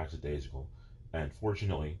very lackadaisical. And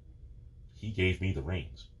fortunately, he gave me the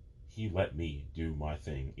reins. He let me do my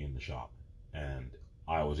thing in the shop. And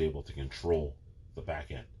I was able to control the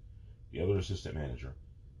back end. The other assistant manager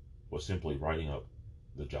was simply writing up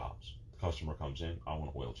the jobs. The customer comes in, I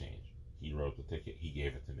want an oil change. He wrote the ticket, he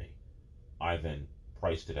gave it to me. I then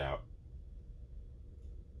priced it out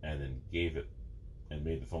and then gave it and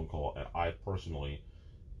made the phone call, and I personally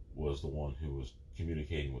was the one who was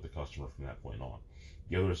communicating with the customer from that point on.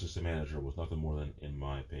 The other assistant manager was nothing more than, in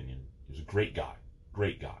my opinion, he was a great guy,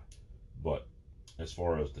 but as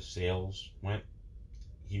far as the sales went,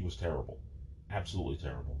 he was terrible, absolutely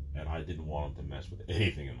terrible, and I didn't want him to mess with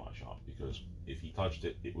anything in my shop, because if he touched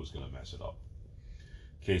it, it was going to mess it up.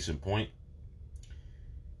 Case in point,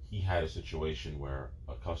 he had a situation where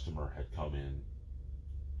a customer had come in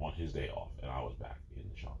on his day off, and I was back in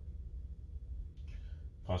the shop.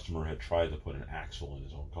 Customer had tried to put an axle in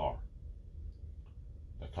his own car.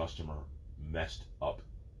 The customer messed up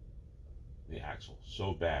the axle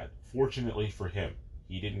so bad. Fortunately for him,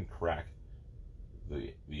 he didn't crack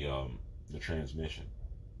the transmission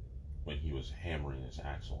when he was hammering his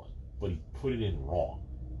axle in, but he put it in wrong,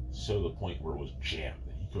 so to the point where it was jammed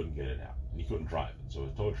and he couldn't get it out and he couldn't drive it. So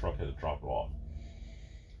his tow truck had to drop it off.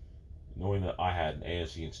 Knowing that I had an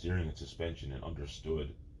ASE and steering and suspension and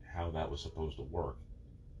understood how that was supposed to work,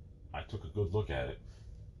 I took a good look at it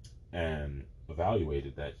and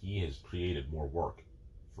evaluated that he has created more work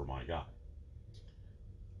for my guy.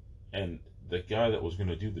 And the guy that was going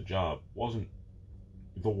to do the job wasn't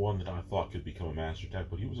the one that I thought could become a master tech,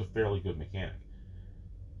 but he was a fairly good mechanic.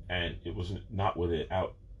 And it wasn't out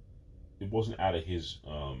of his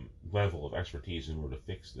level of expertise in order to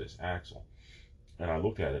fix this axle. And I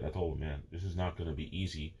looked at it and I told him, man, this is not going to be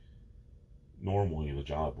easy. Normally the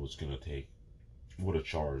job would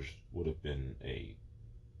have been a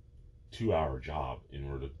 2-hour job in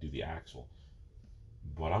order to do the axle.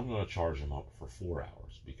 But I'm going to charge him up for 4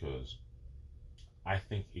 hours because I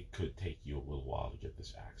think it could take you a little while to get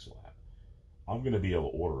this axle out. I'm going to be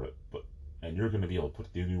able to order it, and you're going to be able to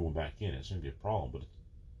put the new one back in. It's going to be a problem, but it's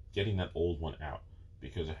getting that old one out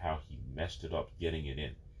because of how he messed it up getting it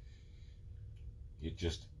in.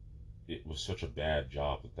 It was such a bad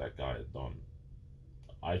job that guy had done.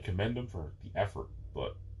 I commend him for the effort,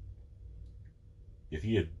 but if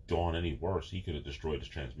he had done any worse, he could have destroyed his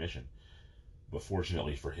transmission. But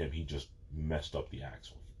fortunately for him, he just messed up the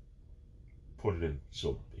axle. He put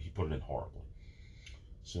it in horribly.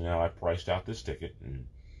 So now I priced out this ticket, and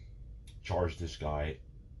charge this guy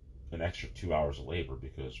an extra 2 hours of labor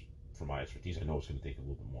because, for my expertise, I know it's going to take a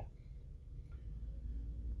little bit more.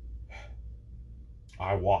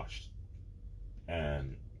 I watched,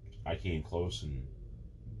 and I came close and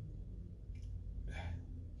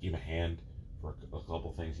gave him a hand for a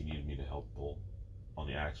couple things he needed me to help pull on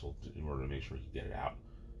the axle in order to make sure he could get it out.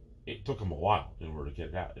 It took him a while in order to get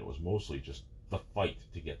it out. It was mostly just the fight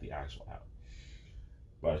to get the axle out.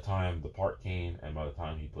 By the time the part came and by the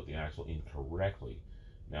time he put the axle in correctly,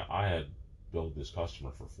 now I had billed this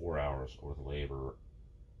customer for 4 hours worth of labor,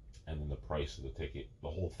 and then the price of the ticket, the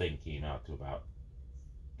whole thing came out to about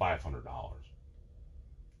 $500,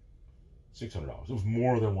 $600. It was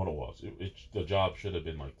more than what it was. The job should have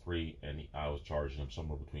been like $300, and I was charging him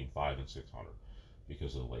somewhere between $500 and $600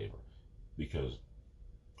 because of the labor, because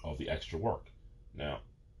of the extra work. Now,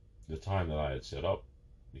 the time that I had set up,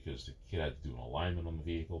 because the kid had to do an alignment on the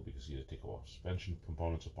vehicle, because he had to take all suspension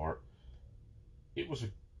components apart, it was a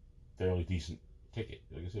fairly decent ticket.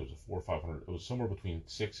 Like I said, it was a $400 or $500. It was somewhere between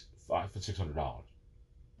 $500 and $600,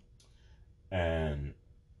 and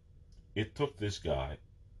it took this guy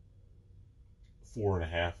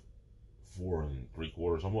 4.5, 4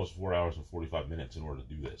 3/4, almost 4 hours and 45 minutes in order to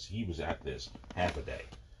do this. He was at this half a day,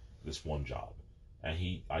 this one job, and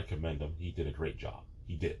I commend him. He did a great job.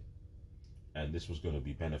 He did, and this was going to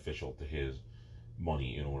be beneficial to his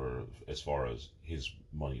money in order, as far as his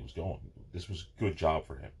money was going. This was a good job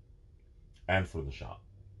for him and for the shop.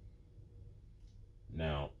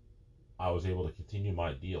 Now, I was able to continue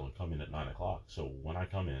my deal and come in at 9 o'clock. So when I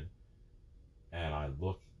come in and I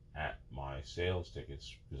look at my sales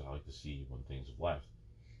tickets, because I like to see when things have left,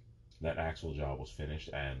 that axle job was finished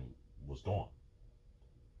and was gone.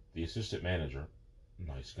 The assistant manager,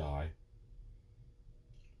 nice guy,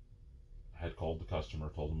 had called the customer,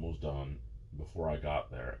 told him it was done before I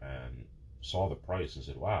got there, and saw the price and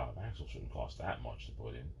said, wow, an axle shouldn't cost that much to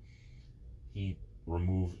put in. He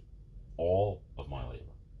removed all of my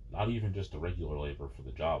labor, not even just the regular labor for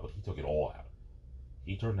the job, but he took it all out.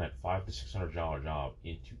 He turned that $500 to $600 job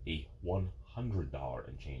into a $100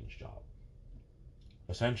 and change job.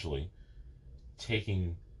 Essentially,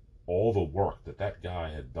 taking all the work that guy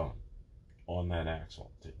had done on that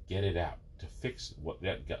axle to get it out, to fix what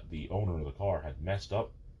the owner of the car had messed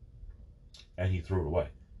up, and he threw it away.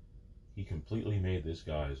 He completely made this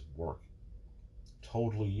guy's work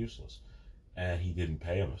totally useless, and he didn't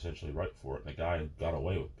pay him essentially right for it. And the guy got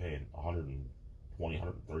away with paying $120,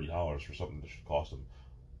 $130 for something that should cost him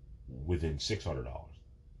within $600.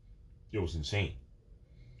 It was insane.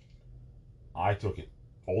 I took it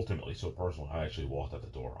ultimately so personally. I actually walked out the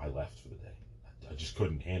door. I left for the day. I just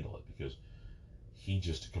couldn't handle it because he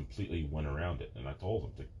just completely went around it. And I told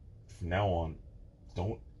him, from now on,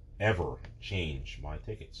 don't ever change my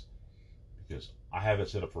tickets, because I have it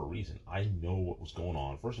set up for a reason. I know what was going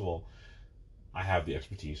on. First of all, I have the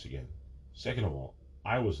expertise again. Second of all,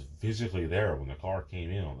 I was physically there when the car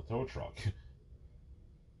came in on the tow truck.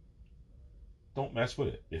 Don't mess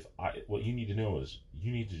with it. What you need to know is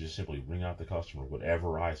you need to just simply ring out the customer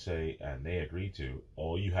whatever I say and they agree to.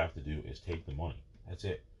 All you have to do is take the money. That's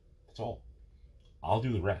it. That's all. I'll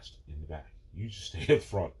do the rest in the back. You just stay up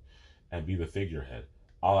front and be the figurehead.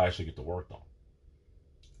 I'll actually get the work done.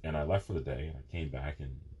 And I left for the day, and I came back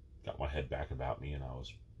and got my head back about me, and I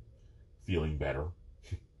was feeling better.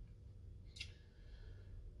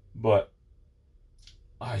 But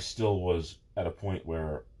I still was at a point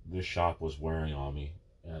where this shop was wearing on me,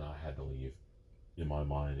 and I had to leave. In my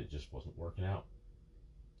mind, it just wasn't working out.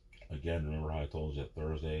 Again, remember how I told you that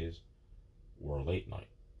Thursdays were a late night.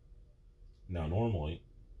 Now, normally,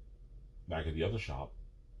 back at the other shop,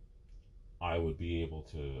 I would be able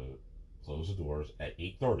to close the doors at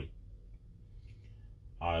 8:30.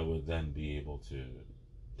 I would then be able to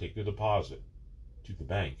take the deposit to the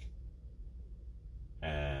bank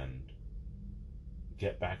and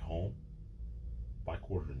get back home by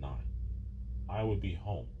 8:45. I would be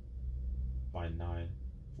home by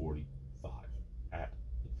 9:45 at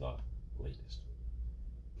the latest.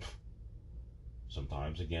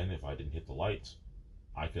 Sometimes, again, if I didn't hit the lights,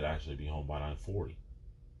 I could actually be home by 9:40.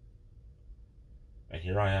 And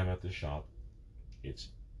here I am at this shop. It's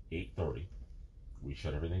 8:30. We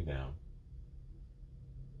shut everything down.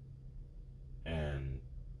 And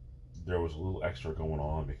there was a little extra going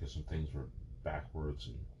on because some things were backwards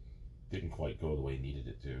and didn't quite go the way it needed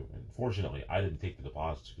it to. And fortunately, I didn't take the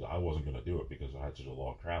deposits because I wasn't going to do it because I had such a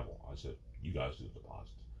long travel. I said, you guys do the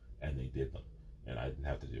deposits. And they did them. And I didn't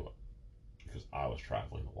have to do it because I was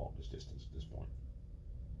traveling the longest distance at this point.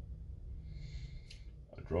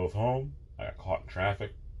 I drove home. I got caught in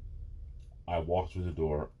traffic. I walked through the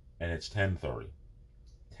door, and it's 10:30.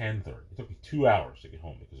 10:30. It took me 2 hours to get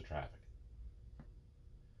home because of traffic.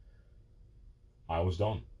 I was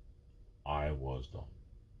done. I was done.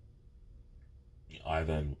 I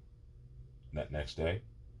then, that next day,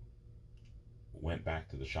 went back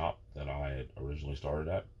to the shop that I had originally started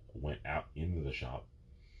at, went out into the shop,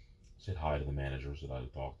 said hi to the managers that I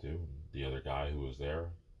had talked to, and the other guy who was there.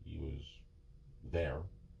 He was there.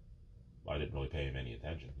 I didn't really pay him any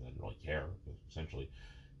attention. I didn't really care. Essentially,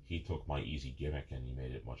 he took my easy gimmick and he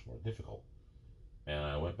made it much more difficult. And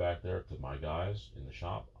I went back there to my guys in the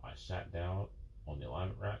shop. I sat down on the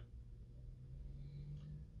alignment rack.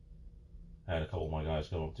 I had a couple of my guys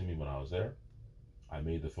come up to me when I was there. I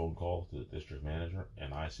made the phone call to the district manager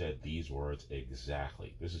and I said these words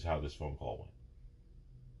exactly. This is how this phone call went.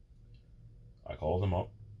 I called him up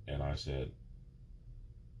and I said,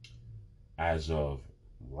 as of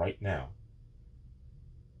right now,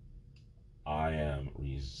 I am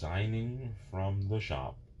resigning from the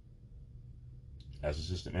shop as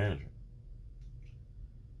assistant manager.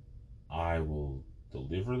 I will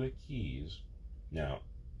deliver the keys. Now,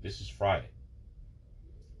 this is Friday,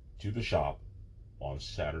 to the shop on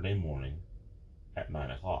Saturday morning at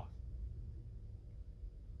 9 o'clock.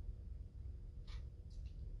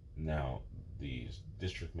 Now, the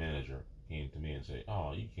district manager came to me and said,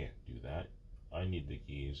 oh, you can't do that. I need the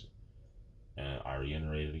keys. And I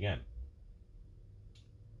reiterated again.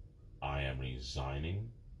 I am resigning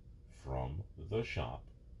from the shop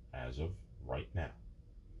as of right now.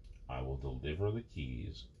 I will deliver the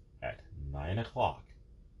keys at 9 o'clock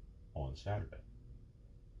on Saturday.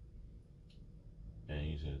 And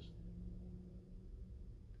he says,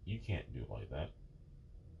 you can't do it like that.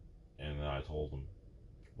 And then I told him,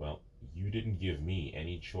 well, you didn't give me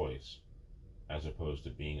any choice as opposed to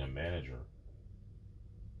being a manager.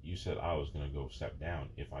 You said I was going to go step down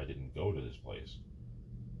if I didn't go to this place.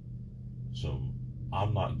 So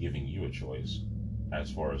I'm not giving you a choice as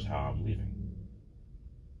far as how I'm leaving.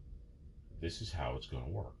 This is how it's going to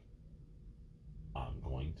work. I'm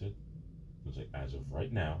going to, as of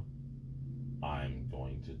right now, I'm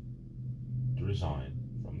going to resign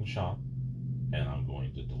from the shop and I'm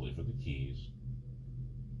going to deliver the keys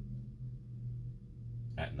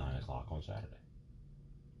at 9 o'clock on Saturday.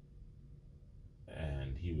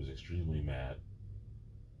 And he was extremely mad.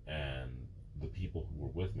 And the people who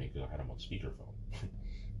were with me, because I had him on speakerphone,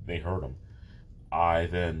 they heard him. I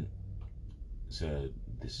then said,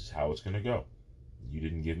 this is how it's going to go. You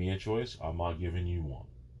didn't give me a choice. I'm not giving you one.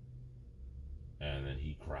 And then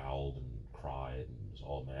he growled and cried and was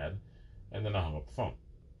all mad. And then I hung up the phone.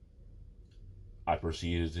 I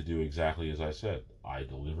proceeded to do exactly as I said. I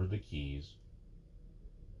delivered the keys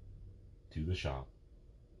to the shop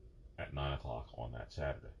at 9 o'clock on that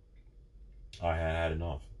Saturday. I had had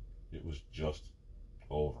enough. It was just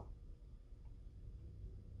over.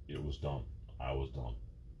 It was done. I was done.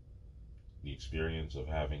 The experience of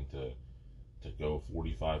having to go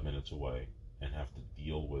 45 minutes away and have to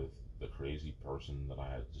deal with the crazy person that I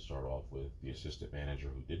had to start off with, the assistant manager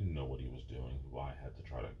who didn't know what he was doing, who I had to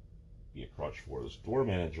try to be a crutch for, the store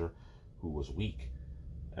manager who was weak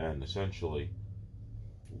and essentially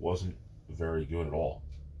wasn't very good at all.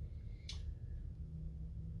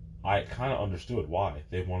 I kind of understood why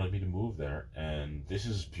they wanted me to move there, and this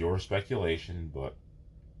is pure speculation, but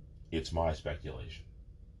it's my speculation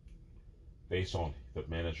based on the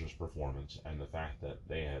manager's performance and the fact that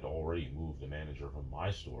they had already moved the manager from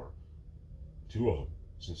my store, 2 of them,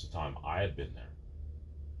 since the time I had been there,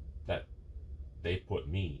 that they put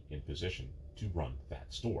me in position to run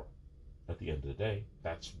that store. At the end of the day,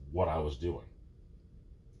 that's what I was doing.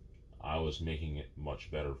 I was making it a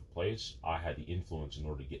much better place. I had the influence in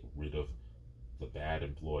order to get rid of the bad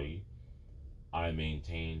employee. I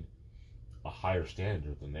maintained a higher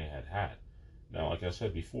standard than they had had. Now, like I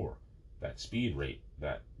said before, that speed rate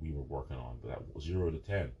that we were working on, that 0 to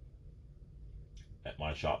 10, at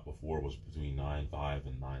my shop before was between 9.5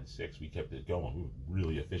 and 9.6. We kept it going. We were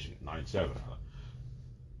really efficient at 9.7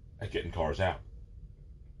 at getting cars out.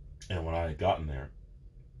 And when I had gotten there,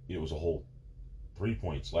 it was a whole 3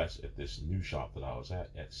 points less at this new shop that I was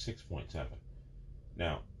at 6.7.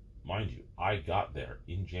 Now, mind you, I got there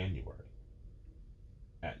in January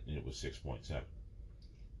and it was 6.7.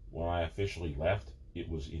 When I officially left, it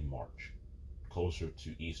was in March, closer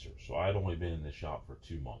to Easter. So I had only been in the shop for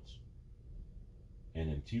 2 months. And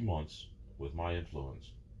in 2 months, with my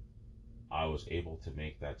influence, I was able to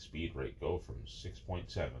make that speed rate go from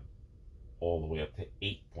 6.7 all the way up to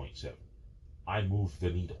 8.7. I moved the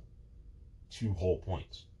needle 2 whole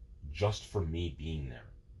points just for me being there,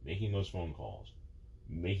 making those phone calls,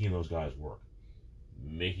 making those guys work,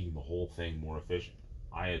 making the whole thing more efficient.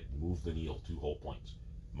 I had moved the needle 2 whole points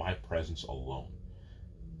my presence alone.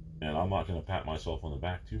 And I'm not going to pat myself on the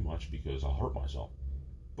back too much because I'll hurt myself.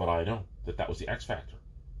 But I know that that was the X factor.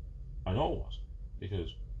 I know it was.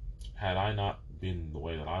 Because had I not been the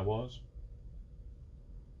way that I was,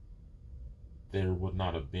 there would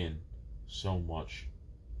not have been so much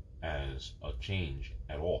as a change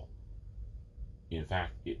at all. In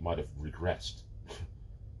fact, it might have regressed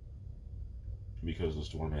because the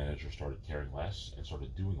store manager started caring less and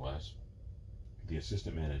started doing less. The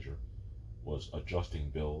assistant manager was adjusting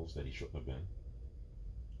bills that he shouldn't have been.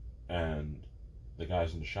 And the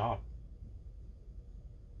guys in the shop,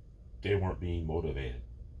 they weren't being motivated.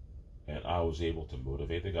 And I was able to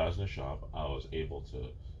motivate the guys in the shop. I was able to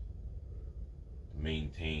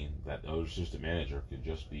maintain that the assistant manager could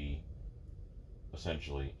just be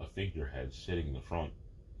essentially a figurehead sitting in the front.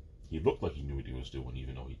 He looked like he knew what he was doing,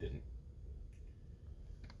 even though he didn't.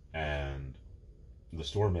 And the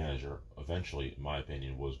store manager, eventually, in my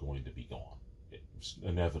opinion, was going to be gone. It was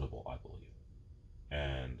inevitable, I believe.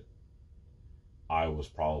 And I was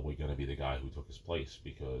probably going to be the guy who took his place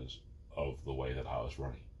because of the way that I was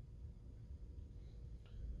running.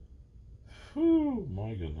 Whew,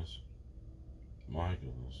 my goodness. My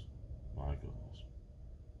goodness. My goodness.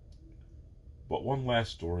 But one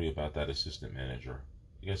last story about that assistant manager.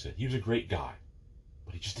 Like I said, he was a great guy,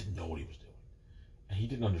 but he just didn't know what he was doing. And he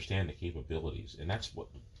didn't understand the capabilities. And that's what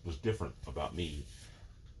was different about me.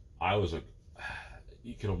 I was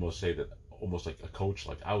you could almost say that, almost like a coach.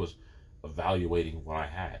 Like I was evaluating what I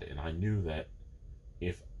had. And I knew that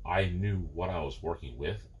if I knew what I was working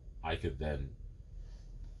with, I could then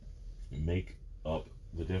make up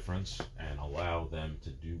the difference and allow them to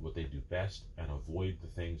do what they do best and avoid the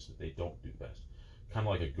things that they don't do best. Kind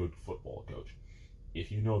of like a good football coach.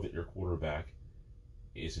 If you know that your quarterback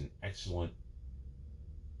is an excellent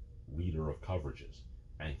reader of coverages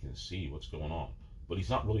and can see what's going on, but he's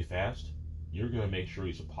not really fast, you're going to make sure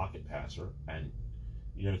he's a pocket passer and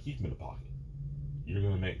you're going to keep him in the pocket. You're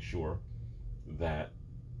going to make sure that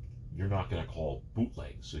you're not going to call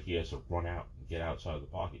bootlegs so he has to run out and get outside of the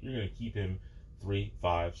pocket. You're going to keep him 3,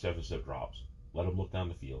 5, 7-step drops. Let him look down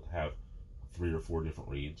the field, have 3 or 4 different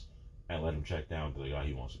reads, and let him check down to the guy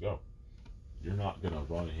he wants to go. You're not going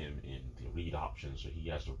to run him in the read option so he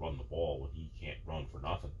has to run the ball when he can't run for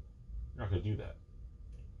nothing. You're not going to do that.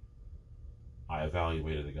 I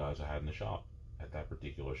evaluated the guys I had in the shop. At that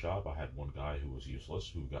particular shop, I had one guy who was useless,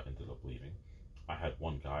 who ended up leaving. I had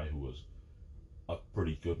one guy who was a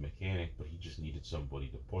pretty good mechanic, but he just needed somebody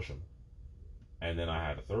to push him. And then I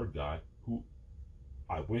had a third guy who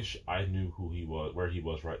I wish I knew who he was, where he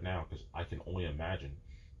was right now, because I can only imagine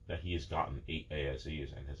that he has gotten 8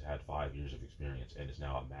 ASEs and has had 5 years of experience and is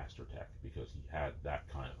now a master tech because he had that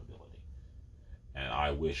kind of ability. And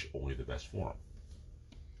I wish only the best for him.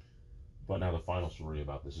 But now the final story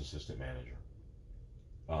about this assistant manager.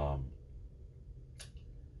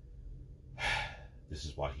 This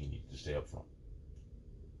is why he needed to stay up front.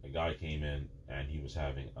 A guy came in and he was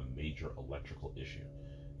having a major electrical issue,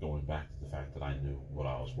 going back to the fact that I knew what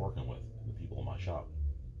I was working with, the people in my shop.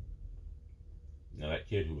 Now that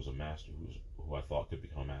kid who was a master, who I thought could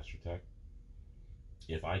become a master tech,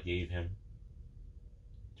 if I gave him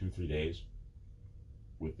 2-3 days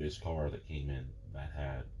with this car that came in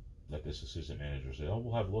that this assistant manager said, oh,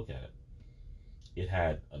 we'll have a look at it. It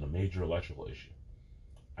had a major electrical issue.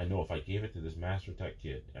 I know if I gave it to this master tech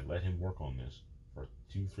kid and let him work on this for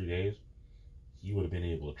 2-3 days, he would have been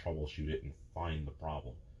able to troubleshoot it and find the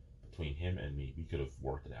problem. Between him and me, we could have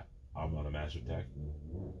worked it out. I'm not a master tech.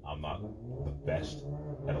 I'm not the best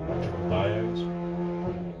at electrical diodes.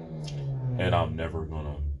 And I'm never going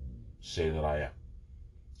to say that I am.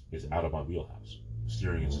 It's out of my wheelhouse.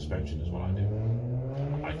 Steering and suspension is what I do.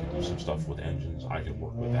 I can do some stuff with engines. I can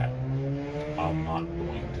work with that. I'm not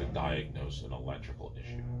going to diagnose an electrical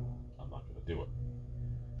issue. I'm not going to do it.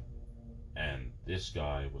 And this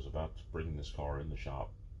guy was about to bring this car in the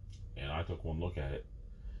shop, and I took one look at it,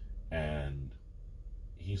 and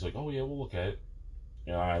he's like, oh yeah, we'll look at it.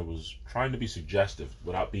 And I was trying to be suggestive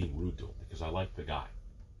without being rude to him, because I liked the guy.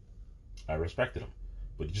 I respected him,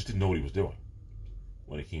 but he just didn't know what he was doing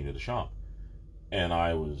when it came to the shop. And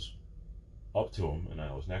I was up to him, and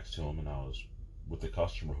I was next to him, and I was with the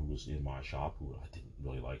customer who was in my shop, who I didn't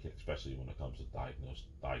really like it, especially when it comes to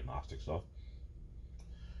diagnostic stuff.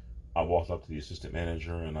 I walked up to the assistant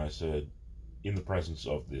manager, and I said, in the presence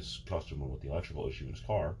of this customer with the electrical issue in his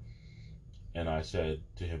car, and I said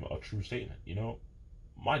to him a true statement. You know,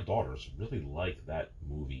 my daughters really like that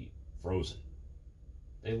movie Frozen.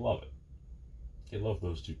 They love it. They love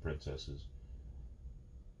those two princesses.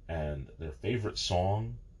 And their favorite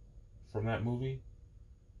song from that movie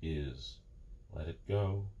is let it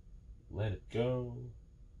go, let it go.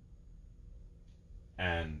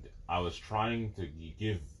 And I was trying to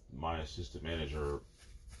give my assistant manager,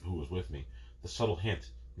 who was with me, the subtle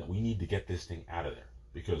hint that we need to get this thing out of there,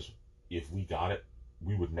 because if we got it,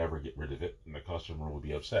 we would never get rid of it, and the customer would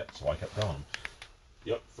be upset. So I kept telling him,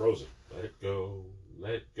 yep, frozen. Let it go.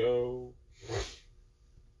 Let it go.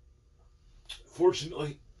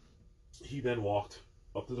 Fortunately, he then walked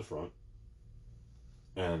up to the front,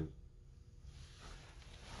 and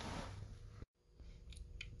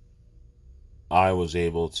I was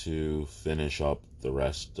able to finish up the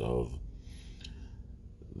rest of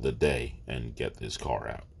the day and get this car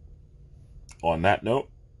out. On that note,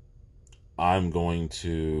 I'm going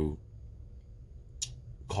to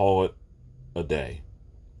call it a day.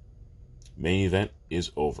 Main event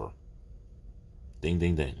is over. Ding,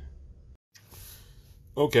 ding, ding.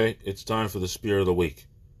 Okay, it's time for the Spear of the Week.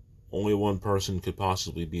 Only one person could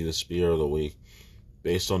possibly be the Spear of the Week.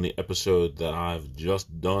 Based on the episode that I've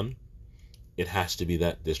just done, it has to be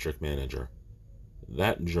that district manager.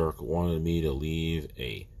 That jerk wanted me to leave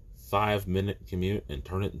a 5-minute commute and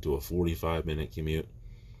turn it into a 45-minute commute.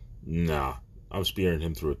 Nah, I'm spearing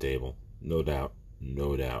him through a table. No doubt,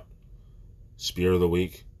 no doubt. Spear of the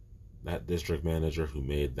Week, that district manager who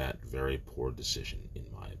made that very poor decision, in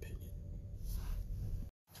my opinion.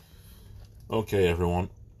 Okay, everyone.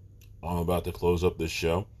 I'm about to close up this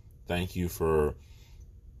show. Thank you for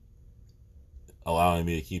allowing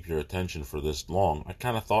me to keep your attention for this long. I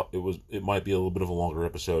kind of thought it might be a little bit of a longer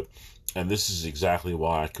episode, and this is exactly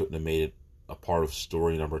why I couldn't have made it a part of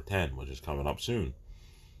story number 10, which is coming up soon.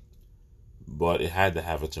 But it had to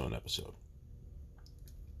have its own episode.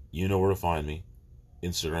 You know where to find me.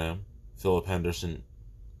 Instagram, Philip Henderson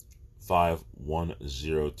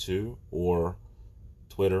 5102, or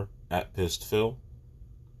Twitter @PissedPhil,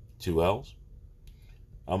 2 L's.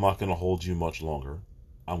 I'm not going to hold you much longer.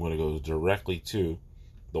 I'm going to go directly to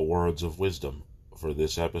the words of wisdom for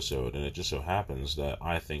this episode, and it just so happens that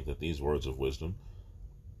I think that these words of wisdom,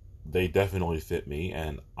 they definitely fit me,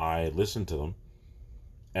 and I listened to them,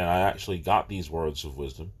 and I actually got these words of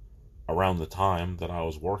wisdom around the time that I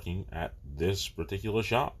was working at this particular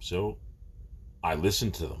shop. So I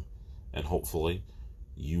listened to them, and hopefully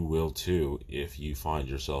you will too if you find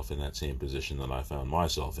yourself in that same position that I found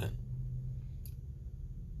myself in.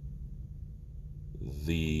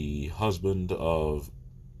 The husband of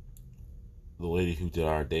the lady who did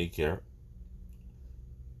our daycare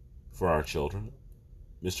for our children,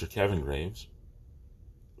 Mr. Kevin Graves,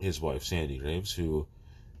 his wife Sandy Graves, who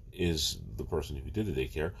is the person who did the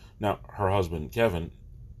daycare. Now, her husband Kevin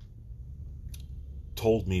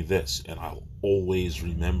told me this, and I'll always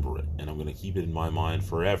remember it, and I'm going to keep it in my mind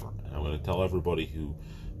forever, and I'm going to tell everybody who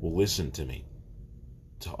will listen to me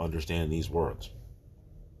to understand these words.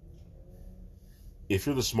 If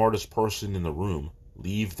you're the smartest person in the room,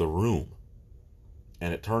 leave the room.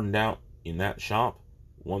 And it turned out in that shop,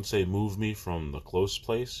 once they moved me from the close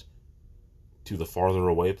place to the farther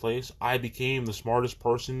away place, I became the smartest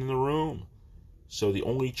person in the room. So the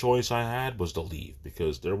only choice I had was to leave,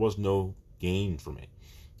 because there was no gain for me.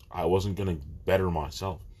 I wasn't going to better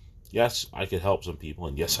myself. Yes, I could help some people,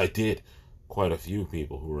 and yes, I did. Quite a few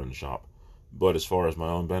people who were in the shop. But as far as my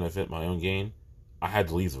own benefit, my own gain, I had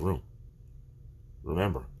to leave the room.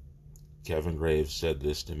 Remember, Kevin Graves said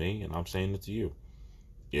this to me, and I'm saying it to you.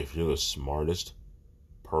 If you're the smartest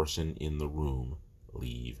person in the room,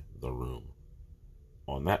 leave the room.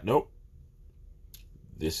 On that note,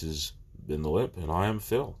 this has been The Lip, and I am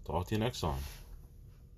Phil. Talk to you next time.